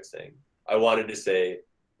understanding Bhagat Singh. I wanted to say,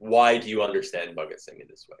 why do you understand Bhagat Singh in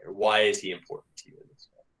this way? Or why is he important to you in this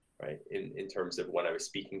way, right? In terms of when I was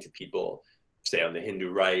speaking to people, say on the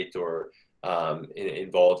Hindu right, or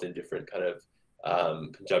involved in different kind of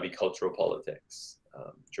Punjabi cultural politics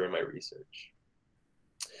during my research.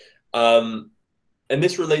 And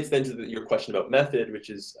this relates then to your question about method, which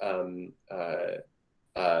is,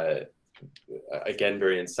 again,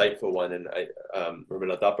 very insightful one. And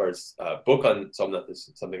Rabindranath Thapar's book on Somnath is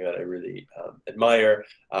something that I really admire.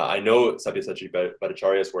 I know Sabyasachi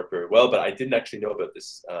Bhattacharya's work very well, but I didn't actually know about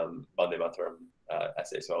this Vande Mataram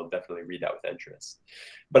essay, so I'll definitely read that with interest.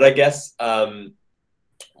 But I guess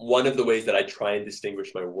one of the ways that I try and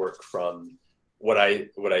distinguish my work from what I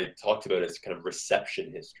talked about as kind of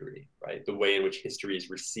reception history, right? The way in which history is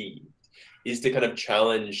received, is to kind of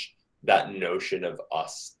challenge that notion of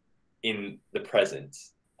us in the present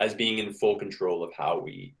as being in full control of how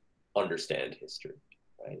we understand history,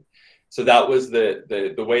 right? So that was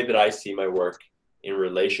the way that I see my work in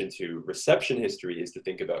relation to reception history, is to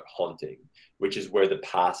think about haunting, which is where the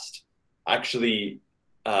past actually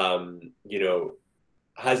you know,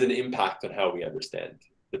 has an impact on how we understand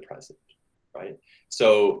the present, right?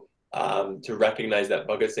 So to recognize that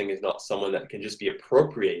Bhagat Singh is not someone that can just be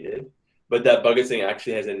appropriated, but that Bhagat Singh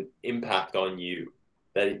actually has an impact on you,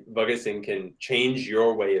 that Bhagat Singh can change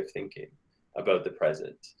your way of thinking about the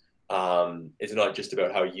present. It's not just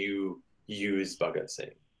about how you use Bhagat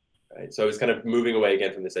Singh, right? So I was kind of moving away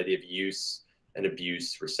again from this idea of use and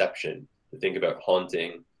abuse reception to think about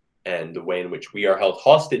haunting and the way in which we are held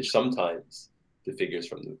hostage sometimes to figures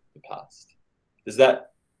from the past. Does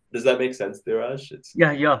that make sense, Dheeraj?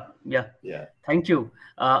 Yeah. Thank you.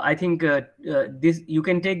 I think this you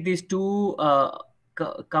can take these two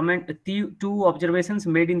two observations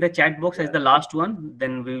made in the chat box as the last one.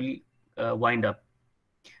 Then we will wind up.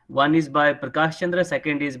 One is by Prakash Chandra.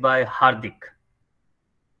 Second is by Hardik.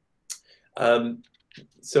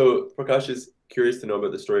 So Prakash is curious to know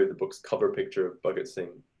about the story of the book's cover picture of Bhagat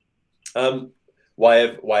Singh. Why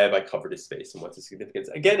have I covered his face, and what's the significance?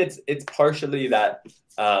 Again, it's partially that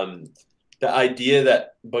the idea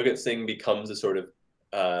that Bhagat Singh becomes a sort of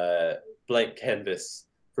blank canvas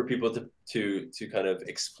for people to kind of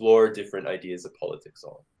explore different ideas of politics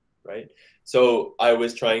on, right? So I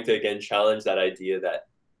was trying to again challenge that idea that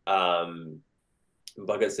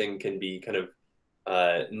Bhagat Singh can be kind of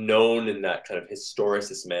known in that kind of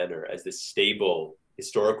historicist manner as this stable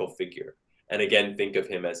historical figure, and again think of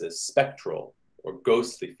him as a spectral or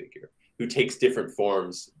ghostly figure who takes different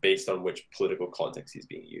forms based on which political context he's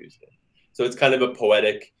being used in. So it's kind of a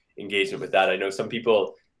poetic engagement with that. I know some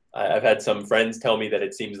people, I've had some friends tell me that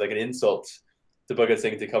it seems like an insult to Bhagat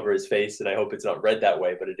Singh to cover his face, and I hope it's not read that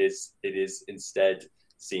way, but it is instead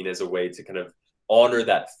seen as a way to kind of honor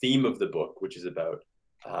that theme of the book, which is about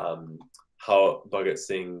how Bhagat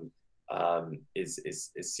Singh is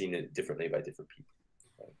seen differently by different people.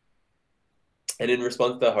 Right? And in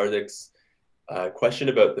response to Hardik's question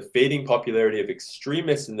about the fading popularity of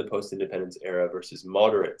extremists in the post-independence era versus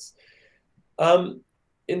moderates,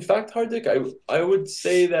 in fact, Hardik, I would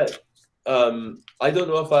say that I don't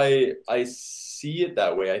know if I see it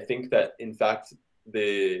that way. I think that in fact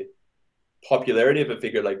the popularity of a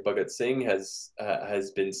figure like Bhagat Singh has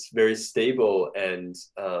been very stable and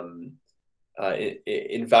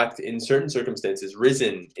in fact, in certain circumstances,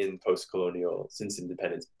 risen in post-colonial since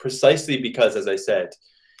independence, precisely because, as I said,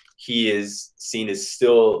 he is seen as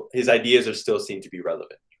his ideas are still seen to be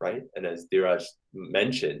relevant, right? And as Dheeraj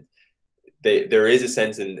mentioned, there is a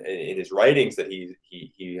sense in his writings that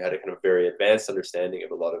he had a kind of very advanced understanding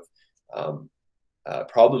of a lot of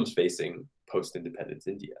problems facing post-independence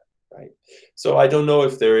India, right? So I don't know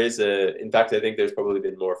if there is in fact, I think there's probably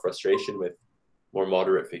been more frustration with more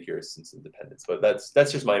moderate figures since independence, but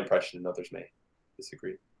that's just my impression, and others may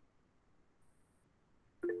disagree.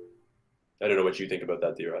 I don't know what you think about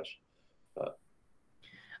that, Dheeraj.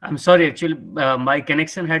 I'm sorry, actually, my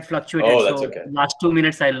connection had fluctuated. Oh, that's so okay. Last 2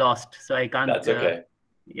 minutes I lost, so I can't. That's okay.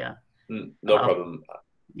 Yeah. No problem.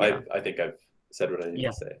 Yeah. I think I've said what I need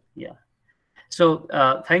to say. Yeah. So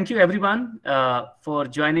thank you everyone for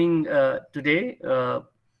joining today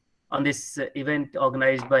on this event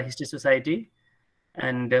organized by History Society.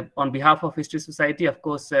 And on behalf of History Society, of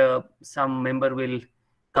course, some member will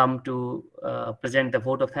come to present the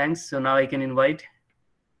vote of thanks. So now I can invite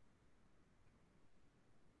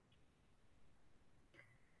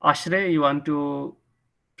Ashray. You want to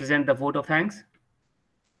present the vote of thanks?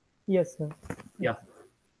 Yes, sir. Yeah.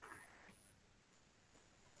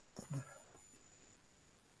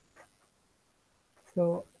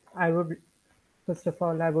 So first of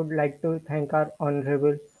all, I would like to thank our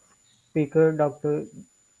honorable speaker, Dr.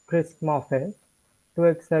 Chris Moffat, to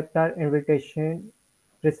accept our invitation,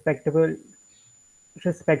 respectable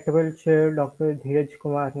chair, Dr. Dheeraj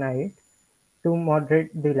Kumar Naik, to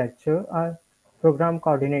moderate the lecture, our program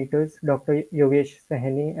coordinators, Dr. Yogesh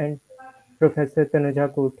Sahni and Professor Tanuja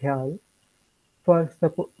Kothyal,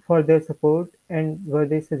 for their support and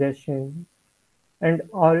worthy suggestions, and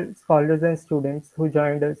all scholars and students who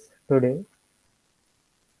joined us today.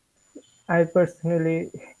 I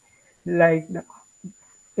personally liked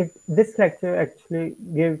it. This lecture actually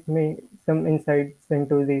gave me some insights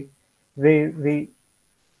into the way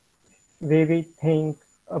we think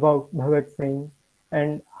about Bhagat Singh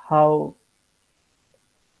and how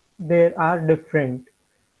there are different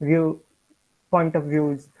point of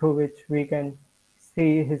views through which we can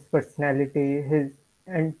see his personality,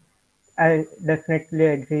 and I definitely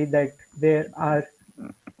agree that there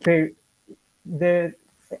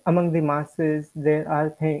among the masses there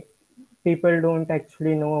are people don't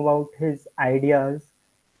actually know about his ideas,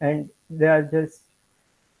 and they are just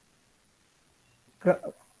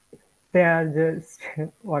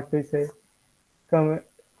what to say,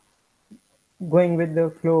 going with the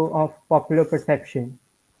flow of popular perception,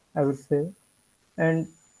 I would say. And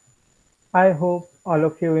I hope all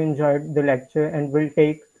of you enjoyed the lecture and will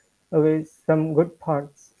take away some good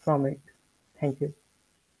thoughts from it. Thank you.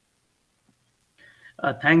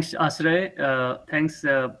 Thanks, Asray. Thanks,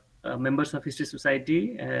 members of History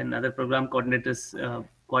Society and other program coordinators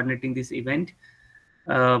coordinating this event.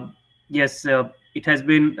 Yes, it has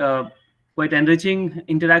been quite enriching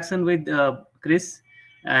interaction with Chris,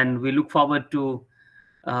 and we look forward to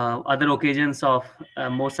other occasions of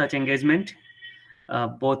more such engagement,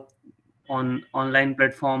 both on online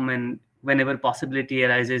platform and whenever possibility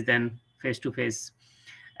arises, then face to face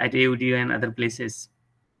at AUD and other places.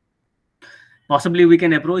 Possibly we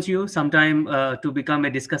can approach you sometime to become a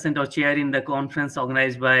discussant or chair in the conference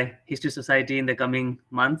organized by History Society in the coming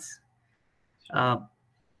months. It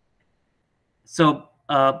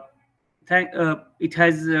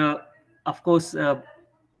has, of course,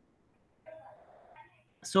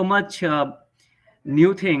 so much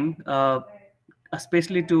new thing,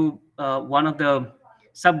 especially to one of the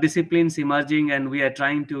sub-disciplines emerging and we are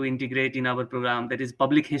trying to integrate in our program, that is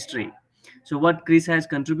public history. So what Chris has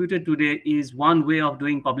contributed today is one way of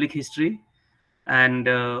doing public history, and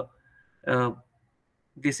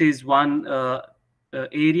this is one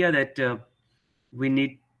area that we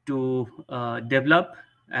need to develop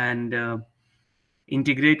and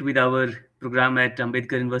integrate with our program at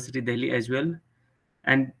Ambedkar University, Delhi as well.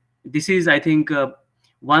 And this is, I think,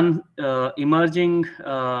 one emerging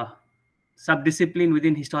sub-discipline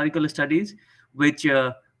within historical studies, which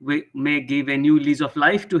may give a new lease of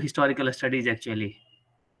life to historical studies, actually,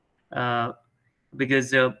 because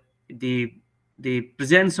the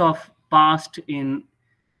presence of past in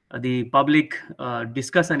the public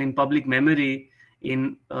discussion, in public memory,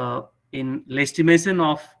 in estimation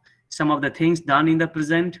of some of the things done in the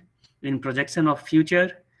present, in projection of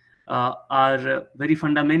future, are very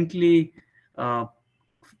fundamentally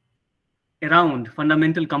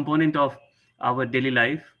fundamental component of our daily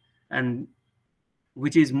life, and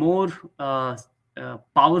which is more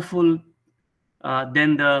powerful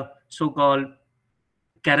than the so-called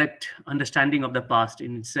correct understanding of the past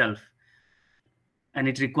in itself. And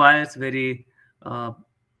it requires very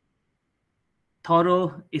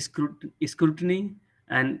thorough scrutiny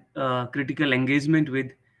and critical engagement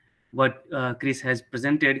with what Chris has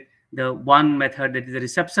presented. The one method, that is the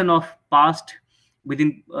reception of past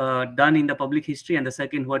within done in the public history, and the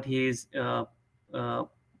second, what he is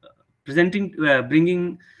presenting,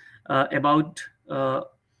 bringing about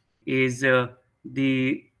is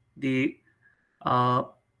the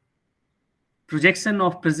projection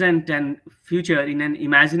of present and future in an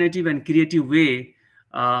imaginative and creative way,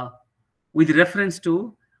 with reference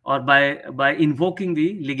to or by invoking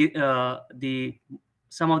the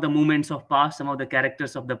some of the moments of past, some of the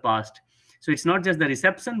characters of the past. So it's not just the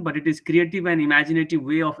reception, but it is creative and imaginative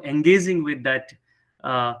way of engaging with that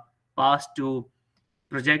past to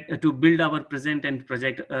project, to build our present and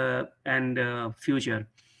project and future.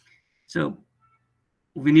 So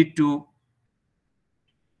we need to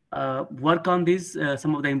work on these,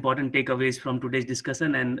 some of the important takeaways from today's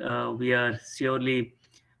discussion, and we are surely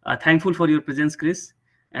thankful for your presence, Chris,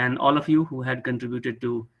 and all of you who had contributed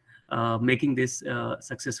to making this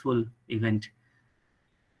successful event.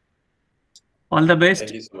 All the best.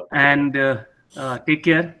 Thank you so much. And take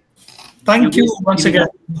care. Thank you once again.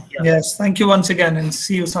 Yeah. Yes, thank you once again, and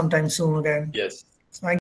see you sometime soon again. Yes.